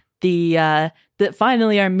that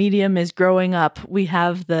finally our medium is growing up. We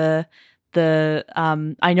have the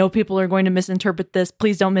I know people are going to misinterpret this.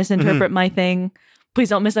 Please don't misinterpret my thing. Please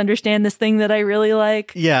don't misunderstand this thing that I really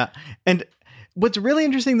like. Yeah. And what's really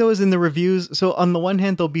interesting, though, is in the reviews. So on the one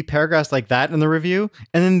hand, there'll be paragraphs like that in the review.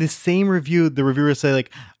 And then the same review, the reviewer will say, like,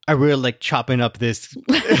 I really like chopping up this.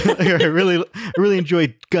 I really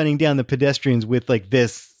enjoyed gunning down the pedestrians with like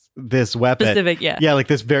this weapon. Specific, yeah. Yeah, like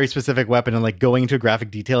this very specific weapon and like going into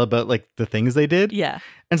graphic detail about like the things they did. Yeah. And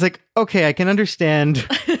it's like, okay, I can understand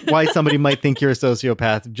why somebody might think you're a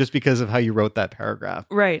sociopath just because of how you wrote that paragraph.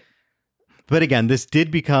 Right. But again, this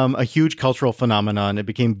did become a huge cultural phenomenon. It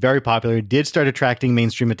became very popular. It did start attracting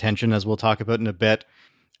mainstream attention, as we'll talk about in a bit.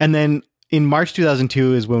 And then in March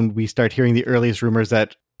 2002 is when we start hearing the earliest rumors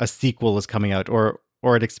that a sequel is coming out or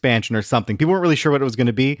an expansion or something. People weren't really sure what it was going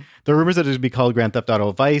to be. The rumors that it would be called Grand Theft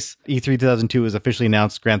Auto Vice. E3 2002 was officially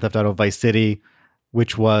announced Grand Theft Auto Vice City,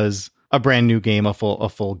 which was a brand new game, a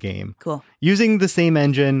full game. Cool. Using the same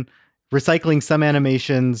engine, recycling some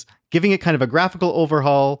animations, giving it kind of a graphical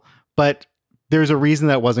overhaul, but there's a reason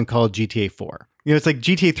that it wasn't called GTA 4. You know, it's like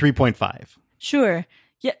GTA 3.5. Sure.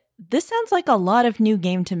 Yeah, this sounds like a lot of new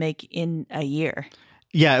game to make in a year.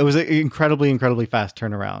 Yeah, it was an incredibly fast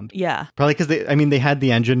turnaround. Yeah. Probably because they had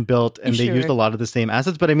the engine built and they used a lot of the same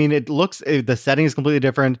assets. But I mean, the setting is completely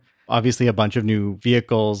different. Obviously, a bunch of new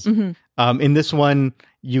vehicles. In this one,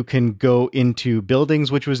 you can go into buildings,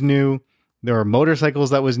 which was new. There are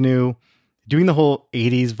motorcycles that was new. Doing the whole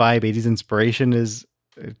 80s vibe, 80s inspiration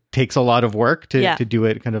it takes a lot of work to do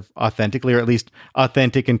it kind of authentically, or at least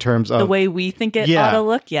authentic in terms of the way we think it ought to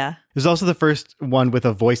look. Yeah. It was also the first one with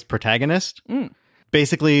a voiced protagonist.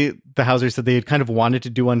 Basically, the Housers said they had kind of wanted to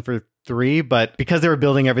do one for 3, but because they were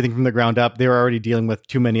building everything from the ground up, they were already dealing with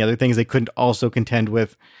too many other things. They couldn't also contend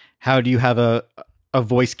with how do you have a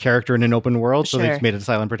voice character in an open world, so they just made it a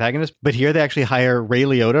silent protagonist. But here they actually hire Ray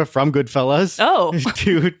Liotta from Goodfellas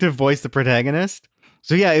to voice the protagonist.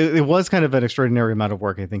 So yeah, it was kind of an extraordinary amount of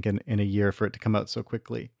work, I think, in a year for it to come out so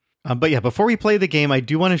quickly. But yeah, before we play the game, I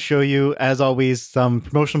do want to show you, as always, some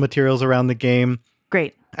promotional materials around the game.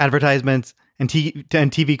 Great. Advertisements and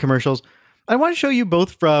TV commercials. I want to show you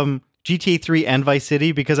both from GTA 3 and Vice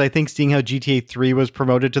City, because I think seeing how GTA 3 was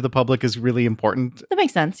promoted to the public is really important. That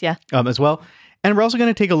makes sense, yeah. As well. And we're also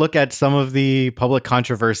going to take a look at some of the public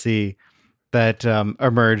controversy that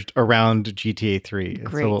emerged around GTA 3. And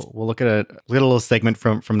Great. so we'll look at a little segment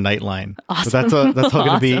from Nightline. Awesome. So that's all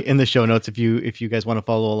going to be Awesome. in the show notes if you guys want to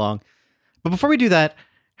follow along. But before we do that,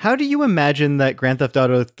 how do you imagine that Grand Theft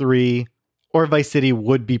Auto 3 or Vice City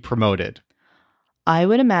would be promoted? I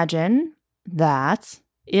would imagine that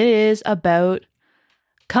it is about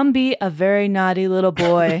come be a very naughty little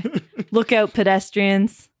boy. Look out,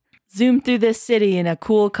 pedestrians. Zoom through this city in a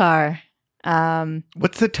cool car.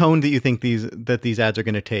 What's the tone that you think these ads are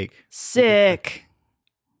going to take? Sick.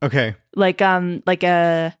 Okay. Like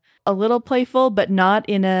a little playful, but not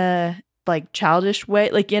in a like childish way.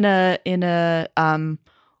 Like in a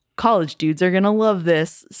college dudes are gonna love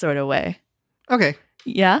this sort of way. Okay.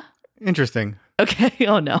 Yeah. Interesting. Okay.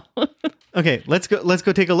 Oh no. Okay, let's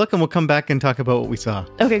go take a look and we'll come back and talk about what we saw.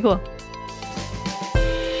 Okay. Cool.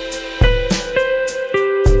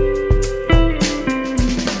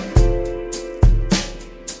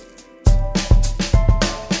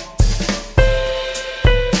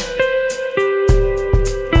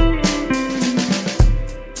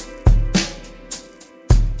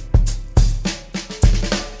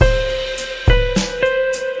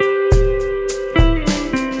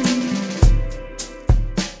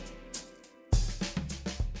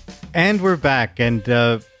 And we're back. And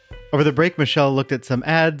over the break, Michelle looked at some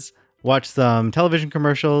ads, watched some television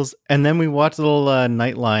commercials, and then we watched a little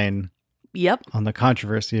Nightline Yep. on the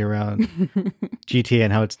controversy around GTA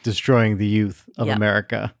and how it's destroying the youth of Yep.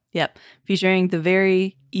 America. Yep. Featuring the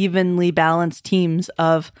very evenly balanced teams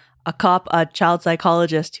of a cop, a child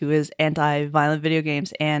psychologist who is anti-violent video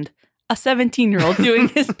games, and a 17-year-old doing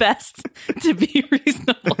his best to be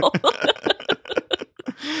reasonable.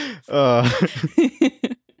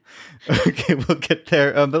 Okay, we'll get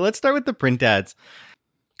there. But let's start with the print ads.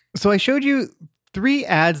 So I showed you 3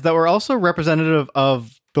 ads that were also representative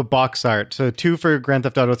of the box art. So 2 for Grand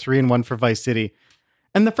Theft Auto 3 and 1 for Vice City.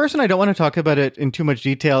 And the first one, I don't want to talk about it in too much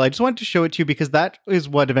detail. I just wanted to show it to you because that is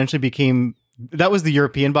what eventually that was the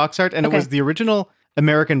European box art. And Okay. It was the original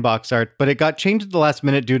American box art, but it got changed at the last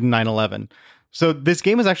minute due to 9/11. So this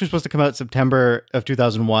game was actually supposed to come out September of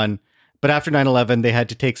 2001. But after 9/11, they had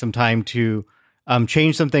to take some time to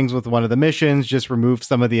change some things with one of the missions, just remove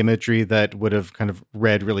some of the imagery that would have kind of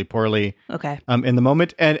read really poorly Okay. in the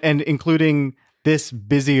moment, and including this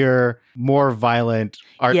busier, more violent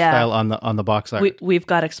art Yeah. style on the box art. We've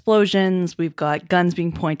got explosions. We've got guns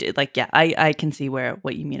being pointed. Like, yeah, I can see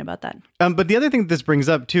what you mean about that. But the other thing that this brings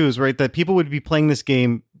up too is that people would be playing this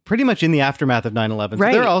game pretty much in the aftermath of 9/11.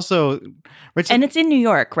 Right. So they're also right, so- And it's in New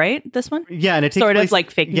York, right? This one? yeah, and it takes Sort of place,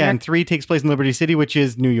 like fake New yeah, York. and 3 takes place in Liberty City, which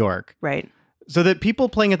is New York. Right. So that people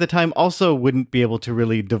playing at the time also wouldn't be able to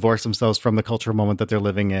really divorce themselves from the cultural moment that they're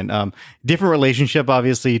living in. Different relationship,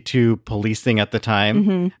 obviously, to policing at the time.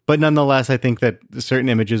 Mm-hmm. But nonetheless, I think that certain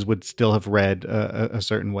images would still have read a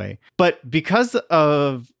certain way. But because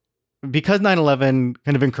 9/11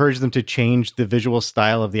 kind of encouraged them to change the visual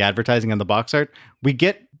style of the advertising and the box art, we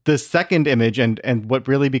get the second image and what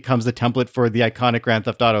really becomes the template for the iconic Grand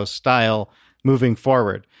Theft Auto style moving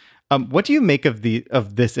forward. What do you make of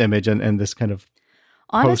this image and this kind of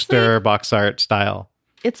Honestly, poster box art style?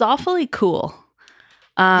 it's awfully cool.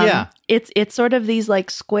 Yeah. It's sort of these like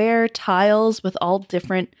square tiles with all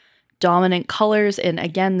different dominant colors, and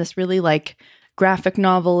again, this really like graphic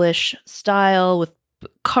novel-ish style with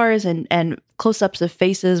cars and close-ups of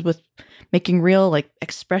faces with making real like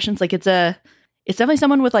expressions. Like it's definitely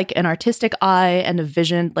someone with like an artistic eye and a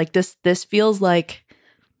vision. Like this feels like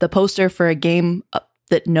the poster for a game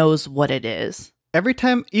that knows what it is. Every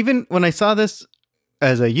time, even when I saw this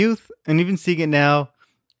as a youth and even seeing it now,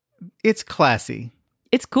 it's classy.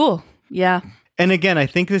 It's cool. Yeah. And again, I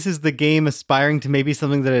think this is the game aspiring to maybe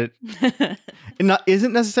something that it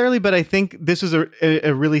isn't necessarily, but I think this was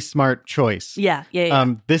a really smart choice. Yeah.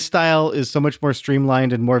 This style is so much more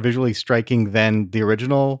streamlined and more visually striking than the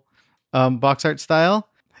original box art style.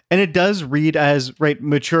 And it does read as,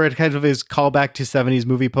 mature. It kind of is callback to 70s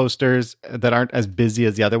movie posters that aren't as busy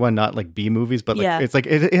as the other one, not like B movies, but it's like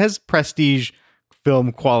it has prestige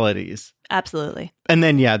film qualities. Absolutely. And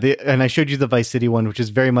then and I showed you the Vice City one, which is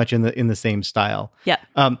very much in the same style. Yeah.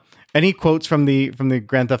 Any quotes from the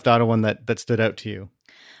Grand Theft Auto one that stood out to you?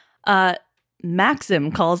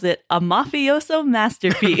 Maxim calls it a mafioso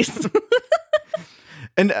masterpiece.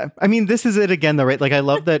 And I mean, this is it again, though, right? Like, I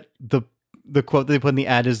love that the quote that they put in the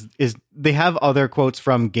ad is they have other quotes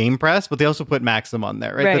from Game Press, but they also put Maxim on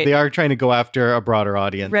there, right? That they are trying to go after a broader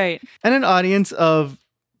audience. Right. And an audience of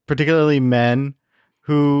particularly men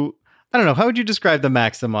who, I don't know, how would you describe the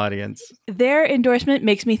Maxim audience? Their endorsement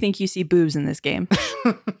makes me think you see boobs in this game.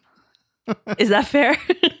 Is that fair?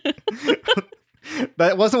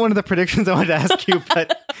 That wasn't one of the predictions I wanted to ask you,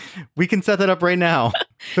 but we can set that up right now.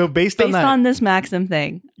 So based on that. Based on this Maxim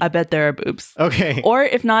thing, I bet there are boobs. Okay. Or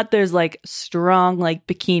if not, there's like strong like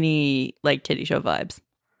bikini like titty show vibes.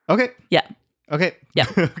 Okay. Yeah. Okay. Yeah.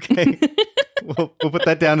 Okay. We'll put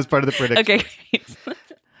that down as part of the prediction. Okay, great.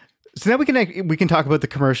 So now we can talk about the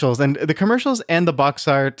commercials, and the box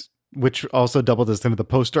art, which also doubled as kind of the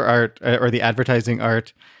poster art or the advertising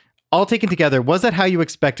art, all taken together. Was that how you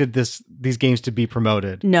expected these games to be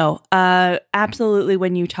promoted? No, absolutely.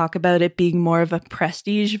 When you talk about it being more of a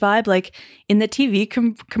prestige vibe, like in the TV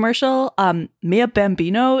commercial, Mia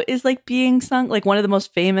Bambino is like being sung, like one of the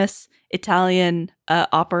most famous Italian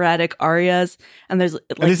operatic arias. And there's like,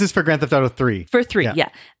 and this is for Grand Theft Auto 3. For 3, yeah.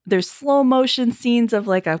 There's slow motion scenes of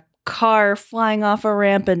like a car flying off a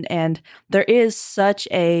ramp, and there is such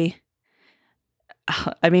a,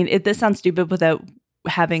 I mean, this sounds stupid without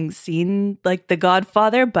having seen like The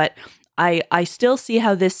Godfather, but I still see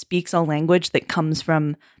how this speaks a language that comes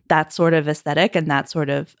from that sort of aesthetic and that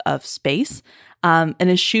sort of space, and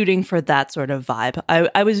is shooting for that sort of vibe.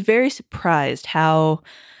 I was very surprised how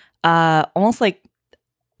almost like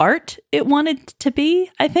art it wanted to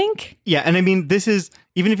be, I think. Yeah, and I mean, this is,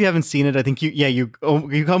 even if you haven't seen it, I think you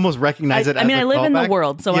almost recognize it. I mean, I live in the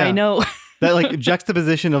world, so yeah. I know. That like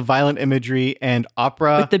juxtaposition of violent imagery and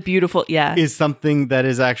opera with the beautiful, is something that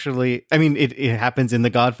is actually, I mean, it happens in The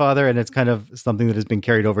Godfather, and it's kind of something that has been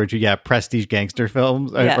carried over to prestige gangster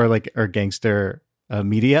films or gangster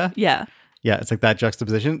media. Yeah. Yeah, it's like that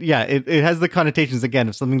juxtaposition. Yeah, it has the connotations again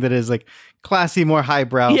of something that is like classy, more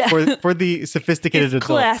highbrow for the sophisticated it's adults.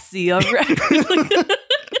 Classy, all right.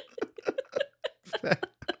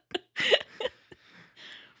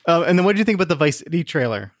 And then what did you think about the Vice City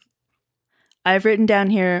trailer? I've written down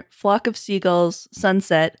here, flock of seagulls,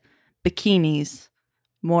 sunset, bikinis,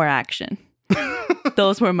 more action.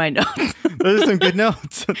 Those were my notes. Those are some good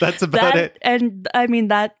notes. That's about it. And I mean,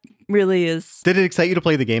 that really is. Did it excite you to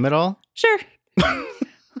play the game at all? Sure.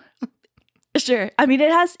 Sure. I mean,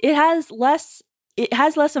 it has less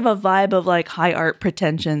of a vibe of like high art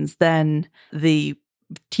pretensions than the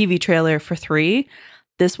TV trailer for 3.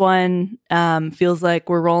 This one feels like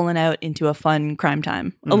we're rolling out into a fun crime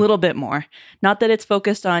time a little bit more. Not that it's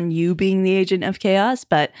focused on you being the agent of chaos,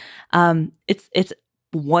 but it's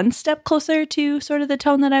one step closer to sort of the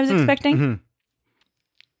tone that I was expecting. Mm-hmm.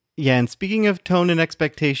 Yeah, and speaking of tone and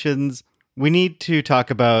expectations, we need to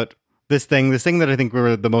talk about this thing that I think we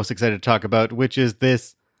were the most excited to talk about, which is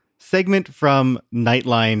this segment from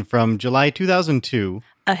Nightline from July 2002.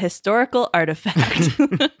 A historical artifact.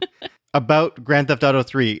 About Grand Theft Auto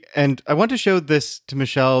 3. And I want to show this to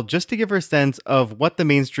Michelle just to give her a sense of what the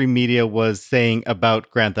mainstream media was saying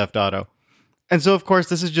about Grand Theft Auto. And so, of course,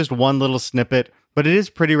 this is just one little snippet, but it is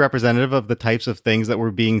pretty representative of the types of things that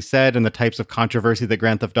were being said and the types of controversy that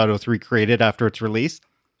Grand Theft Auto 3 created after its release.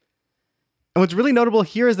 And what's really notable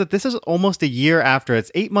here is that this is almost a year after.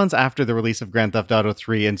 It's 8 months after the release of Grand Theft Auto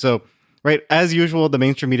 3. And so, right, as usual, the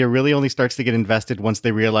mainstream media really only starts to get invested once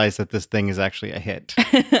they realize that this thing is actually a hit.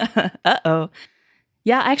 Uh-oh.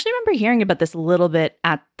 Yeah, I actually remember hearing about this a little bit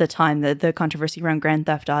at the time, the controversy around Grand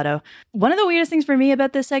Theft Auto. One of the weirdest things for me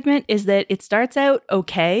about this segment is that it starts out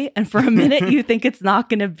okay, and for a minute you think it's not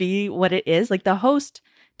going to be what it is. Like the host,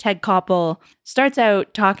 Ted Koppel, starts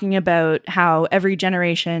out talking about how every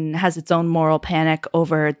generation has its own moral panic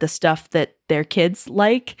over the stuff that their kids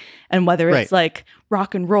like, and whether it's like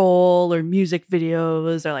rock and roll or music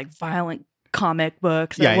videos or like violent comic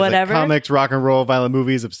books or whatever. Like comics, rock and roll, violent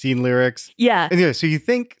movies, obscene lyrics. Yeah. And yeah, so you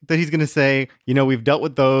think that he's going to say, we've dealt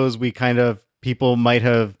with those. People might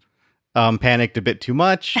have panicked a bit too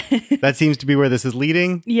much. That seems to be where this is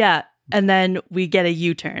leading. Yeah. And then we get a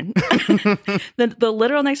U-turn. The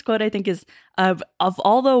literal next quote, I think, is of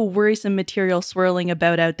all the worrisome material swirling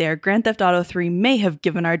about out there, Grand Theft Auto 3 may have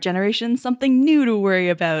given our generation something new to worry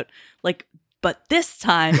about. Like, but this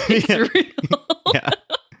time it's real.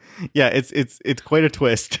 Yeah, it's quite a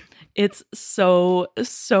twist. It's so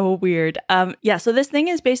weird. So this thing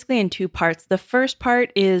is basically in 2 parts. The first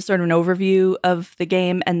part is sort of an overview of the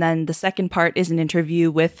game, and then the second part is an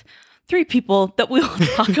interview with 3 people that we will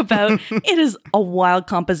talk about. It is a wild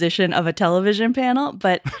composition of a television panel,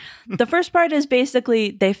 but the first part is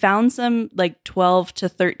basically they found some like 12 to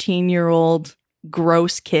 13-year-old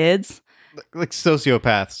gross kids. Like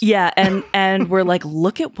sociopaths. Yeah, and we're like,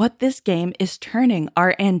 look at what this game is turning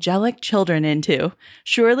our angelic children into.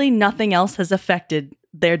 Surely nothing else has affected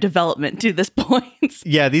their development to this point.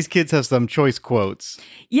 Yeah, these kids have some choice quotes.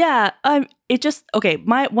 Yeah, it just, okay,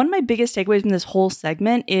 one of my biggest takeaways from this whole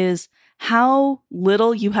segment is how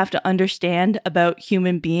little you have to understand about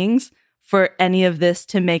human beings for any of this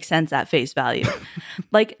to make sense at face value.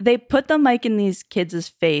 Like, they put the mic in these kids'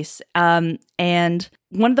 face, and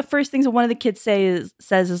one of the first things that one of the kids says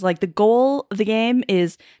is like, the goal of the game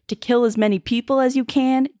is to kill as many people as you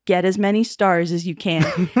can, get as many stars as you can.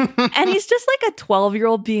 And he's just like a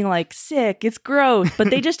 12-year-old being like, sick, it's gross. But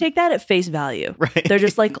they just take that at face value. Right. They're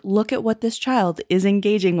just like, look at what this child is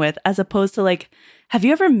engaging with, as opposed to like, have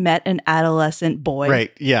you ever met an adolescent boy?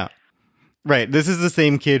 Right. Yeah. Right. This is the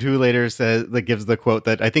same kid who later says, that gives the quote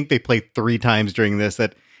that I think they play 3 times during this,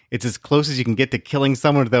 that it's as close as you can get to killing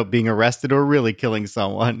someone without being arrested or really killing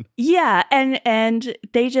someone. Yeah, and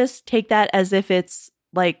they just take that as if it's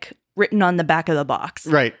like written on the back of the box.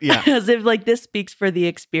 Right, yeah. As if like this speaks for the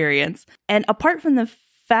experience. And apart from the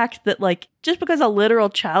fact that like just because a literal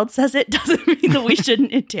child says it doesn't mean that we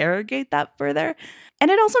shouldn't interrogate that further.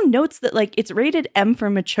 And it also notes that like it's rated M for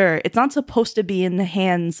mature. It's not supposed to be in the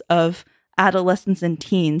hands of adolescents and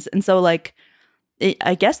teens. And so like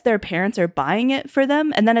I guess their parents are buying it for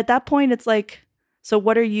them. And then at that point, it's like, so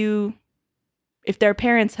what are you, if their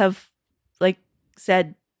parents have like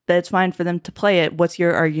said that it's fine for them to play it, what's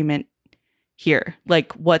your argument here?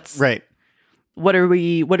 Like, what's right? What are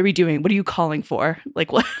we doing? What are you calling for?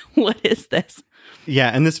 Like, what is this? Yeah.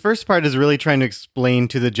 And this first part is really trying to explain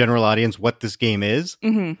to the general audience what this game is.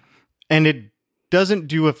 Mm-hmm. And it doesn't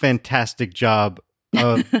do a fantastic job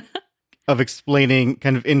of explaining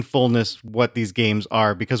kind of in fullness what these games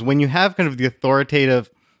are, because when you have kind of the authoritative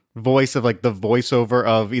voice of like the voiceover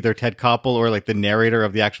of either Ted Koppel or like the narrator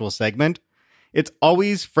of the actual segment, it's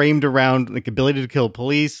always framed around like ability to kill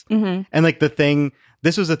police. Mm-hmm. And like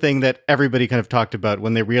this was a thing that everybody kind of talked about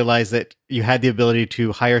when they realized that you had the ability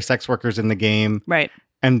to hire sex workers in the game. Right.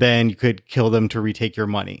 And then you could kill them to retake your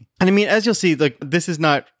money. And I mean, as you'll see, like this is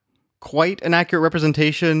not quite an accurate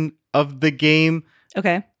representation of the game.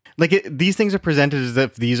 Okay. Like these things are presented as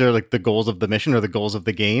if these are like the goals of the mission or the goals of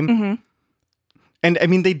the game. Mm-hmm. And I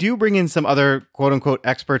mean, they do bring in some other quote unquote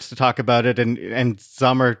experts to talk about it. And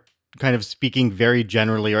some are kind of speaking very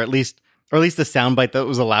generally, or at least the soundbite that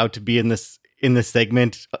was allowed to be in this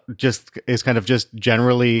segment just is kind of just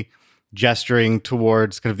generally gesturing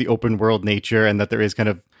towards kind of the open world nature and that there is kind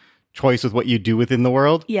of choice with what you do within the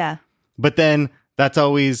world. Yeah. But then that's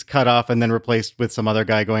always cut off and then replaced with some other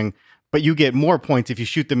guy going, but you get more points if you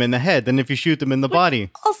shoot them in the head than if you shoot them in the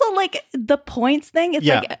body. Also, like, the points thing, it's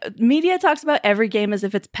like media talks about every game as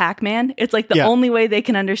if it's Pac-Man. It's like the only way they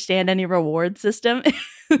can understand any reward system.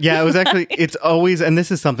 Yeah, it was actually, it's always, and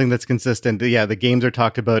this is something that's consistent. Yeah, the games are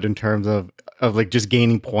talked about in terms of like just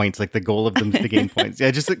gaining points, like the goal of them is to gain points.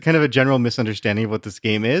 Yeah, just kind of a general misunderstanding of what this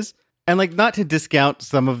game is. And like, not to discount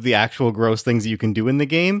some of the actual gross things that you can do in the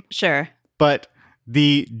game. Sure. But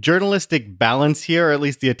the journalistic balance here, or at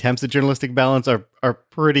least the attempts at journalistic balance, are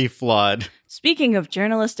pretty flawed. Speaking of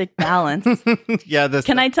journalistic balance,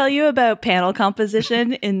 can I tell you about panel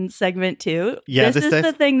composition in segment 2? Yeah, this is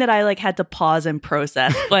the thing that I like had to pause and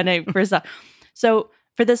process when I first saw. So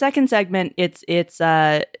for the second segment, it's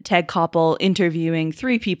Ted Koppel interviewing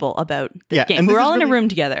 3 people about the game. We're all in a room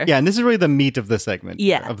together. Yeah, and this is really the meat of the segment.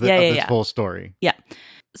 Of this whole story. Yeah.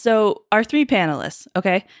 So our 3 panelists,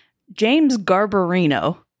 okay? James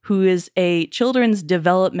Garbarino, who is a children's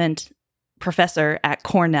development professor at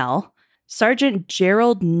Cornell. Sergeant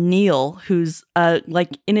Gerald Neal, who's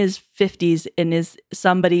like in his 50s and is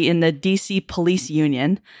somebody in the DC Police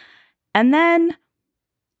Union. And then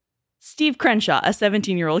Steve Crenshaw, a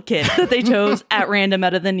 17-year-old kid that they chose at random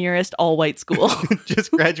out of the nearest all-white school.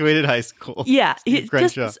 Just graduated high school. Yeah. Steve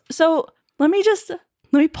Crenshaw. So let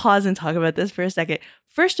me pause and talk about this for a second.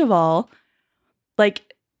 First of all, like,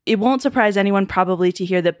 it won't surprise anyone probably to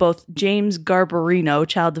hear that both James Garbarino,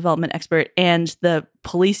 child development expert, and the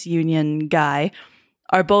police union guy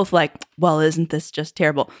are both like, well, isn't this just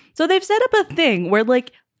terrible? So they've set up a thing where,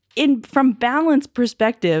 like, from balance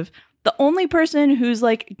perspective, the only person who's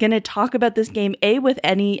like going to talk about this game, A, with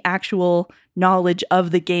any actual knowledge of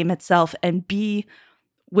the game itself, and B,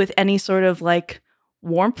 with any sort of like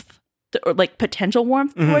warmth or like potential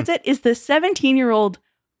warmth towards it, is the 17-year-old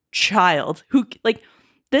child who like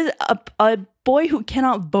this a boy who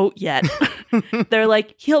cannot vote yet. They're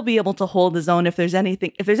like, he'll be able to hold his own if there's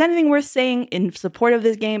anything worth saying in support of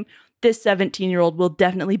this game. This 17-year-old will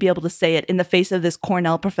definitely be able to say it in the face of this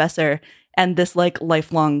Cornell professor and this like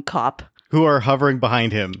lifelong cop who are hovering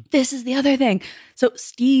behind him. This is the other thing. So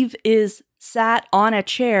Steve is sat on a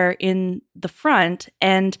chair in the front,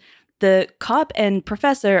 and the cop and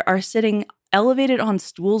professor are sitting elevated on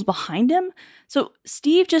stools behind him. So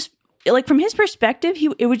Steve just, like, from his perspective, he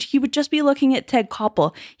would just be looking at Ted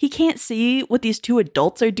Koppel. He can't see what these 2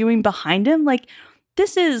 adults are doing behind him. Like,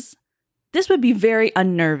 this is this would be very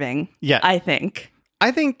unnerving. Yeah. I think.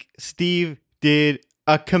 I think Steve did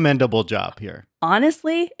a commendable job here.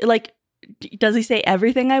 Honestly, like, does he say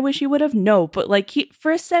everything I wish he would have? No, but like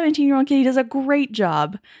for a 17-year-old kid, he does a great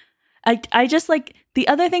job. I just like the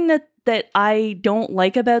other thing that I don't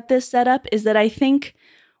like about this setup is that I think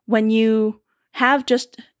when you have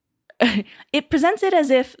just it presents it as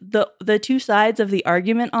if the two sides of the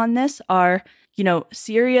argument on this are, you know,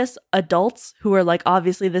 serious adults who are like,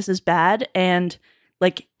 obviously this is bad, and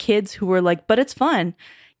like kids who are like, but it's fun.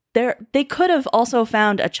 They could have also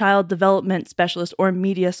found a child development specialist or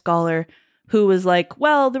media scholar who was like,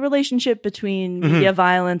 well, the relationship between media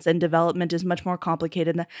violence and development is much more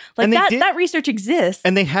complicated than like that research exists.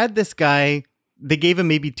 And they had this guy, they gave him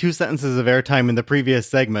maybe 2 sentences of airtime in the previous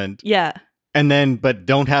segment. Yeah. And then, but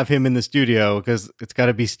don't have him in the studio because it's got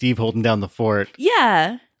to be Steve holding down the fort.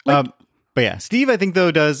 Yeah. Like, but yeah, Steve, I think,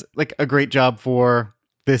 though, does like a great job for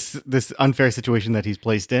this unfair situation that he's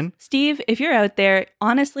placed in. Steve, if you're out there,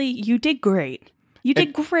 honestly, you did great. You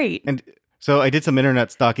did great. And so I did some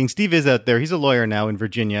internet stalking. Steve is out there. He's a lawyer now in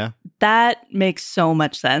Virginia. That makes so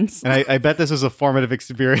much sense. And I bet this was a formative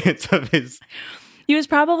experience of his. He was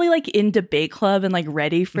probably like in debate club and like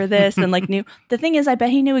ready for this and like knew. The thing is, I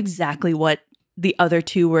bet he knew exactly what the other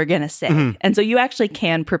two were going to say. And so you actually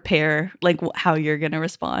can prepare like how you're going to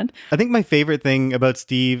respond. I think my favorite thing about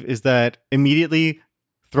Steve is that immediately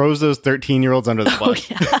throws those 13-year-olds under the bus.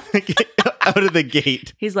 Yeah. Out of the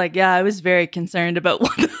gate. He's like, yeah, I was very concerned about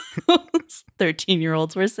what those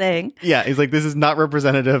 13-year-olds were saying. Yeah, he's like, this is not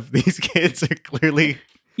representative. These kids are clearly...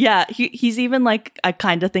 Yeah, he's even like, I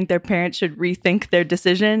kind of think their parents should rethink their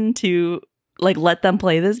decision to like let them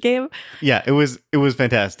play this game. Yeah, it was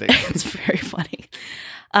fantastic. It's very funny.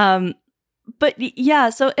 But yeah,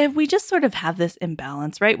 so if we just sort of have this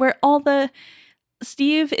imbalance, right? Where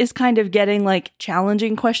Steve is kind of getting like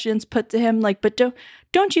challenging questions put to him, like, but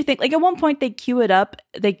don't you think, like at one point they cue up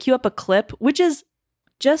a clip, which is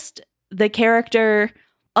just the character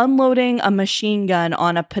unloading a machine gun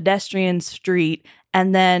on a pedestrian street,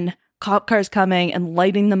 and then cop cars coming and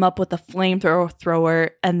lighting them up with a flamethrower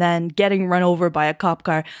and then getting run over by a cop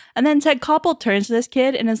car. And then Ted Koppel turns to this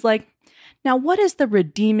kid and is like, now what is the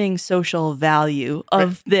redeeming social value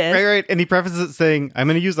of this? Right. And he prefaces it saying, I'm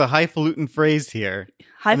going to use a highfalutin phrase here.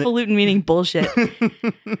 Highfalutin meaning bullshit.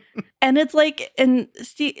 And it's like, and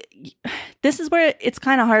Steve, this is where it's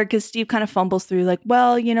kind of hard because Steve kind of fumbles through like,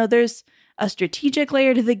 well, you know, there's a strategic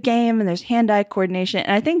layer to the game and there's hand-eye coordination.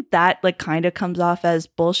 And I think that like kind of comes off as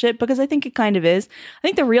bullshit because I think it kind of is. I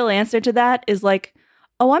think the real answer to that is like,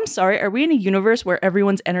 oh, I'm sorry, are we in a universe where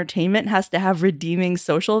everyone's entertainment has to have redeeming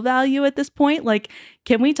social value at this point? Like,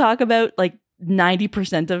 can we talk about like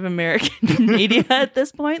 90% of American media at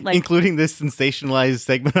this point? Like, including this sensationalized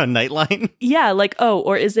segment on Nightline? Yeah, like, oh,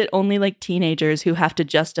 or is it only like teenagers who have to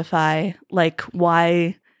justify like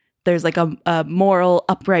why there's like a moral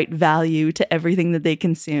upright value to everything that they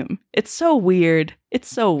consume? It's so weird. It's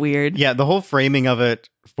so weird. Yeah, the whole framing of it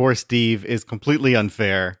for Steve is completely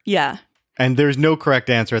unfair. Yeah. And there's no correct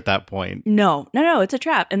answer at that point. No, it's a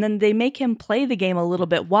trap. And then they make him play the game a little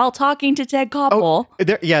bit while talking to Ted Koppel. Oh,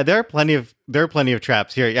 there are plenty of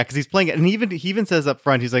traps here. Yeah, because he's playing it, and he even says up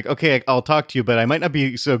front, he's like, "Okay, I'll talk to you, but I might not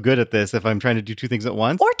be so good at this if I'm trying to do two things at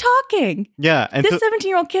once." Or talking. Yeah, and this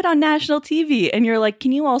 17-year-old kid on national TV, and you're like,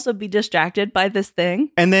 "Can you also be distracted by this thing?"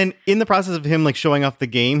 And then in the process of him like showing off the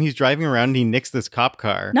game, he's driving around and he nicks this cop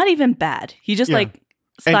car. Not even bad. He just like.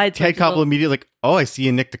 And Ted Koppel immediately like, oh, I see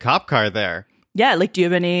you nicked a cop car there. Yeah, like, do you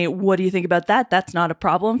have what do you think about that? That's not a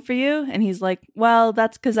problem for you? And he's like, well,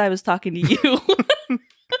 that's because I was talking to you.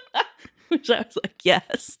 Which I was like,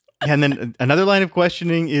 yes. And then another line of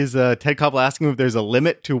questioning is Ted Koppel asking if there's a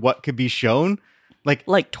limit to what could be shown.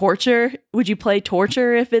 Like torture? Would you play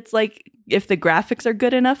torture if it's like, if the graphics are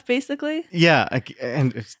good enough, basically? Yeah.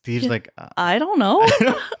 And Steve's like, I don't know.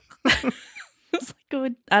 It's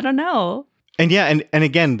like, I don't know. And yeah, and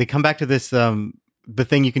again, they come back to this, the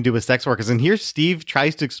thing you can do with sex workers. And here Steve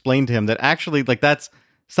tries to explain to him that actually, like, that's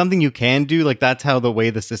something you can do. Like, that's how the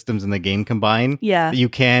way the systems in the game combine. Yeah. You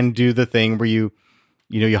can do the thing where you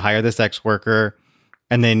hire the sex worker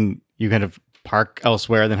and then you kind of park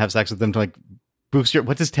elsewhere and then have sex with them to like boost your,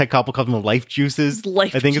 what does Ted Koppel call them? Life juices?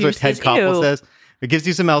 Life I think juices, is what Ted Koppel says. It gives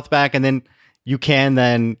you some health back and then you can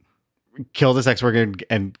then kill the sex worker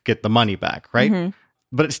and get the money back, right? Mm-hmm.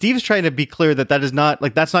 But Steve's trying to be clear that is not,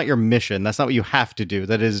 like, that's not your mission. That's not what you have to do.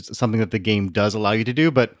 That is something that the game does allow you to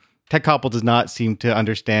do. But Ted Koppel does not seem to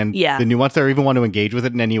understand the nuance or even want to engage with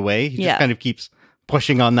it in any way. He just kind of keeps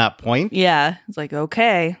pushing on that point. Yeah. It's like,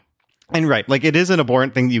 okay. And right, like it is an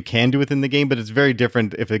abhorrent thing that you can do within the game, but it's very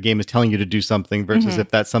different if a game is telling you to do something versus if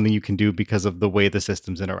that's something you can do because of the way the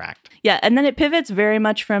systems interact. Yeah, and then it pivots very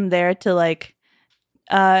much from there to like,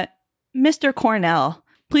 Mr. Cornell,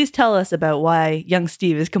 please tell us about why young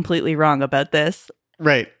Steve is completely wrong about this.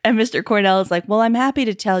 Right. And Mr. Cornell is like, well, I'm happy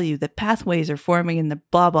to tell you that pathways are forming in the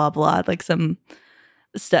blah, blah, blah, like some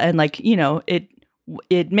stuff. And like, you know,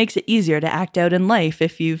 it makes it easier to act out in life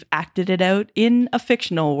if you've acted it out in a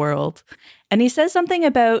fictional world. And he says something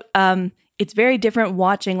about it's very different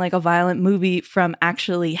watching like a violent movie from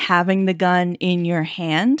actually having the gun in your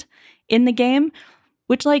hand in the game,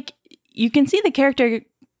 which like you can see the character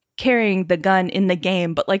carrying the gun in the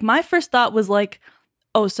game. But like my first thought was like,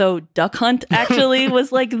 oh, so Duck Hunt actually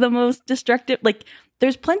was like the most destructive. Like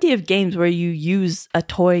there's plenty of games where you use a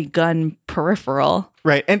toy gun peripheral.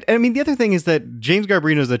 Right. And I mean, the other thing is that James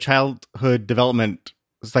Garbarino is a childhood development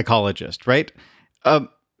psychologist, right?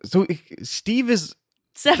 So Steve is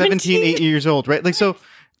 17, 8 years old, right? Like, so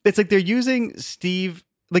it's like they're using Steve.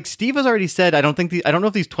 Like Steve has already said, I don't know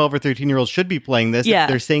if these 12 or 13-year-olds should be playing this. Yeah. If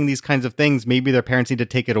they're saying these kinds of things, maybe their parents need to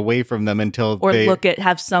take it away from them until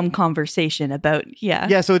have some conversation about,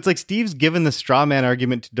 Yeah, so it's like Steve's given the straw man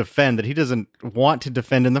argument to defend that he doesn't want to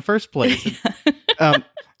defend in the first place.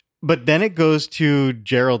 But then it goes to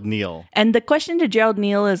Gerald Neal. And the question to Gerald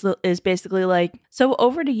Neal is basically like, so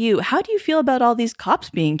over to you. How do you feel about all these cops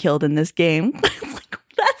being killed in this game? It's like,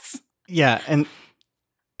 that's... Yeah,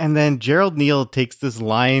 and then Gerald Neal takes this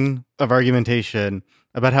line of argumentation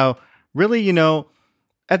about how, really, you know,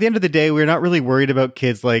 at the end of the day, we're not really worried about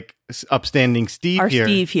kids like upstanding Steve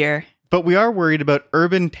here. But we are worried about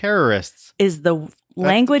urban terrorists. Is the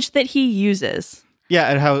language that he uses. Yeah,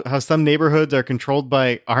 and how some neighborhoods are controlled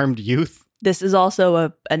by armed youth. This is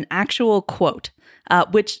also an actual quote,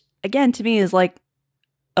 which, again, to me is like,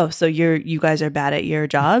 oh, so you guys are bad at your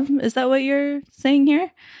job? Is that what you're saying here?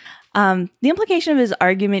 The implication of his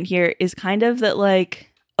argument here is kind of that, like,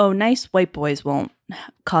 oh, nice white boys won't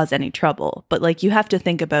cause any trouble. But, like, you have to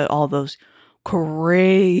think about all those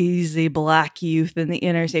crazy black youth in the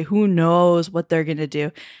inner city. Who knows what they're going to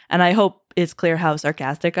do? And I hope it's clear how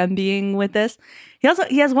sarcastic I'm being with this. He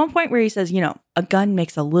has one point where he says, you know, a gun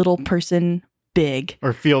makes a little person big.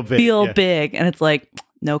 Or feel big. Big. And it's like,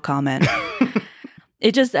 no comment.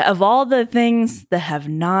 It just, of all the things that have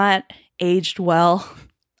not aged well,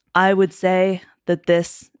 I would say that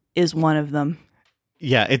this is one of them.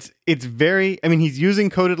 Yeah, it's very, I mean, he's using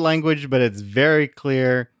coded language, but it's very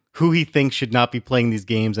clear who he thinks should not be playing these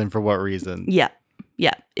games and for what reason. Yeah,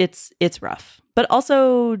 it's rough, but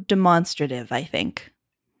also demonstrative, I think.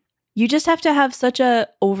 You just have to have such a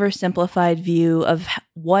oversimplified view of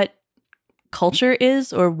what culture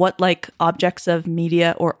is or what like objects of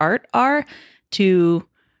media or art are to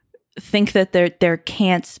think that there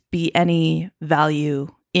can't be any value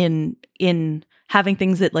in having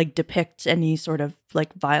things that like depict any sort of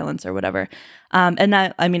like violence or whatever. And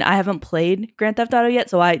that, I mean, I haven't played Grand Theft Auto yet,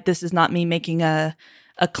 so this is not me making a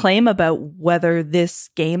claim about whether this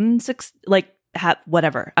game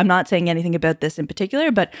whatever. I'm not saying anything about this in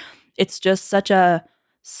particular, but it's just such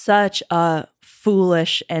a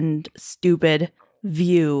foolish and stupid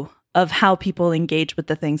view of how people engage with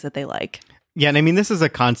the things that they like. Yeah, and I mean, this is a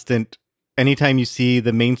constant. Anytime you see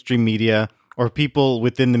the mainstream media or people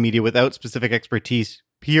within the media without specific expertise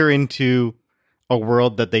peer into a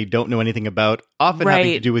world that they don't know anything about, often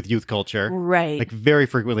having to do with youth culture. Right. Like very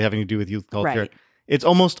frequently having to do with youth culture. Right. It's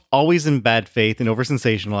almost always in bad faith and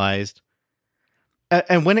over-sensationalized.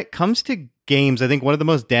 And when it comes to games, I think one of the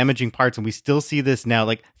most damaging parts, and we still see this now,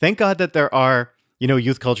 like, thank God that there are, you know,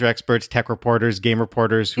 youth culture experts, tech reporters, game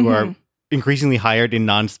reporters who are increasingly hired in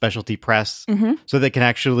non-specialty press so they can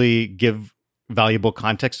actually give valuable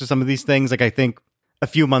context to some of these things. Like, I think a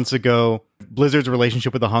few months ago, Blizzard's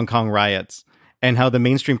relationship with the Hong Kong riots and how the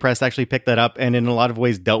mainstream press actually picked that up and in a lot of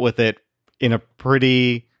ways dealt with it in a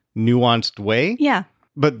pretty nuanced way. Yeah.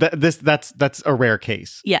 But that's a rare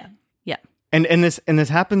case. Yeah. Yeah. And this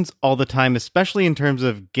happens all the time, especially in terms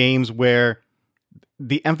of games where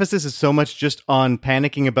the emphasis is so much just on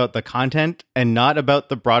panicking about the content and not about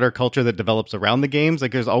the broader culture that develops around the games.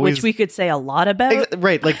 Like there's always... Which we could say a lot about.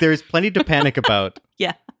 Right. Like there's plenty to panic about.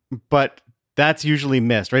 Yeah. But that's usually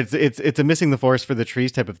missed, right? It's a missing the forest for the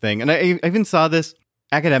trees type of thing. And I even saw this,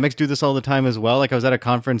 academics do this all the time as well. Like I was at a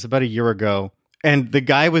conference about a year ago and the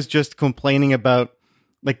guy was just complaining about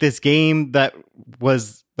like this game that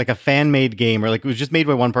was like a fan-made game or like it was just made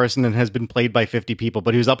by one person and has been played by 50 people,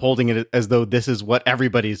 but he was upholding it as though this is what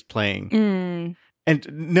everybody's playing. And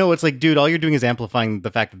no, it's like, dude, all you're doing is amplifying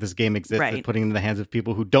the fact that this game exists and putting it in the hands of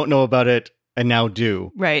people who don't know about it and now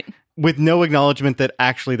do. Right. with no acknowledgement that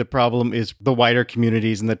actually the problem is the wider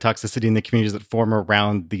communities and the toxicity in the communities that form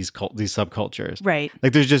around these subcultures. Right.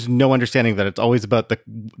 Like there's just no understanding that it's always about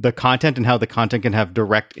the content and how the content can have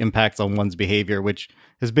direct impacts on one's behavior, which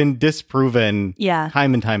has been disproven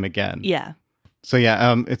time and time again. Yeah. So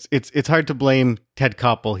it's hard to blame Ted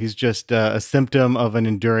Koppel. He's just a symptom of an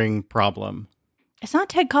enduring problem. It's not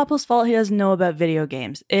Ted Koppel's fault he doesn't know about video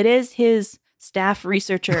games. It is his staff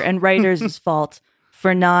researcher and writers' fault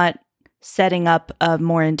for not setting up a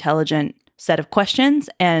more intelligent set of questions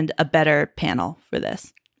and a better panel for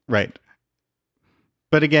this. Right.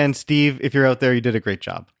 But again, Steve, if you're out there, you did a great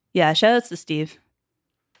job. Yeah, shout outs to Steve.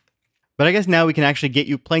 But I guess now we can actually get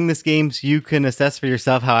you playing this game so you can assess for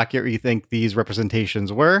yourself how accurate you think these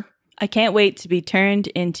representations were. I can't wait to be turned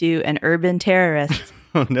into an urban terrorist.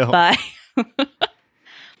 Oh, no. Bye.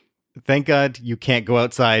 Thank God you can't go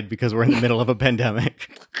outside because we're in the middle of a pandemic.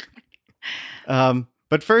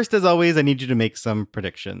 But first, as always, I need you to make some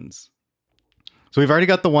predictions. So we've already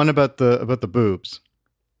got the one about the boobs.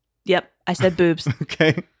 Yep, I said boobs.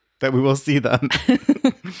 Okay, that we will see them.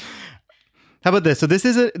 How about this? So this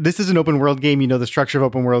is an open world game. You know the structure of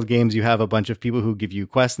open world games. You have a bunch of people who give you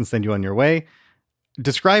quests and send you on your way.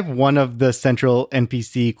 Describe one of the central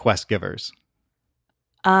NPC quest givers.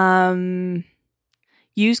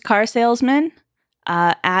 Used car salesman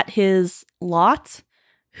at his lot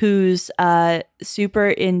who's super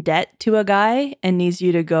in debt to a guy and needs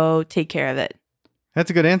you to go take care of it. That's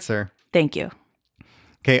a good answer. Thank you.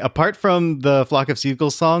 Okay, apart from the Flock of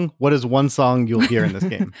Seagulls song, what is one song you'll hear in this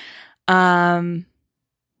game?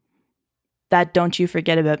 That Don't You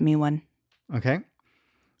Forget About Me one. Okay.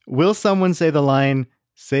 Will someone say the line,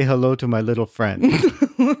 "Say hello to my little friend"?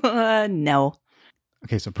 No.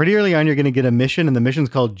 Okay, so pretty early on, you're going to get a mission, and the mission's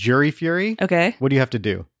called Jury Fury. Okay. What do you have to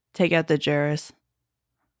do? Take out the jurors.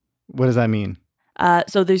 What does that mean?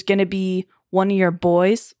 So there's going to be one of your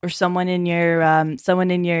boys or someone in your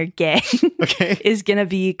gang Okay. is going to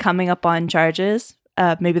be coming up on charges.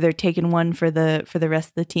 Maybe they're taking one for the rest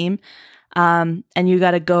of the team. And you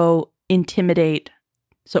got to go intimidate.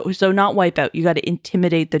 So not wipe out. You got to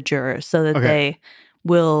intimidate the jurors so that they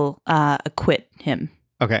will acquit him.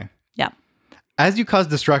 Okay. Yeah. As you cause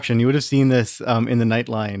destruction, you would have seen this in the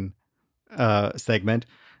Nightline segment.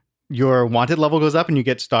 Your wanted level goes up and you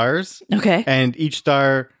get stars. Okay. And each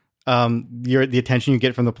star, the attention you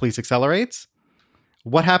get from the police accelerates.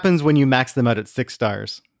 What happens when you max them out at 6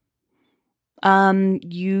 stars?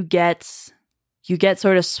 You get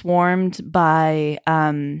sort of swarmed by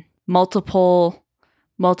multiple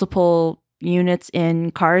units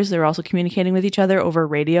in cars. They're also communicating with each other over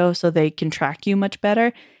radio, so they can track you much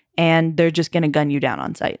better. And they're just going to gun you down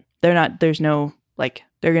on sight. They're going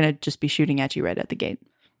to just be shooting at you right at the gate.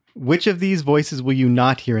 Which of these voices will you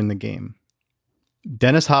not hear in the game?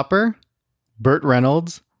 Dennis Hopper, Burt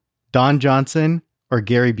Reynolds, Don Johnson, or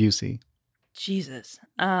Gary Busey? Jesus.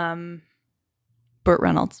 Burt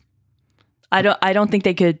Reynolds. I don't think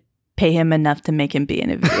they could pay him enough to make him be in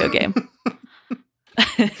a video game.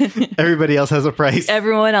 Everybody else has a price.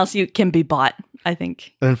 Everyone else can be bought, I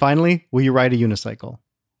think. And then finally, will you ride a unicycle?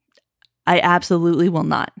 I absolutely will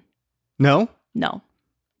not. No? No.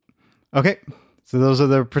 Okay. So those are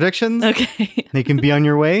the predictions. Okay. They can be on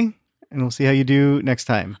your way, and we'll see how you do next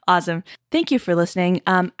time. Awesome. Thank you for listening.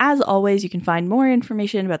 As always, you can find more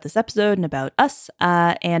information about this episode and about us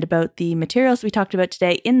and about the materials we talked about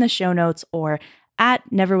today in the show notes or at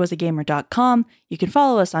neverwasagamer.com. You can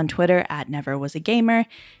follow us on Twitter at neverwasagamer.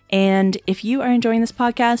 And if you are enjoying this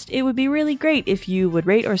podcast, it would be really great if you would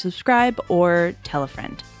rate or subscribe or tell a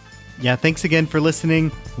friend. Yeah, thanks again for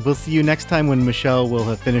listening. We'll see you next time when Michelle will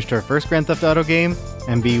have finished her first Grand Theft Auto game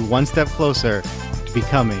and be one step closer to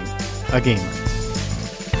becoming a gamer.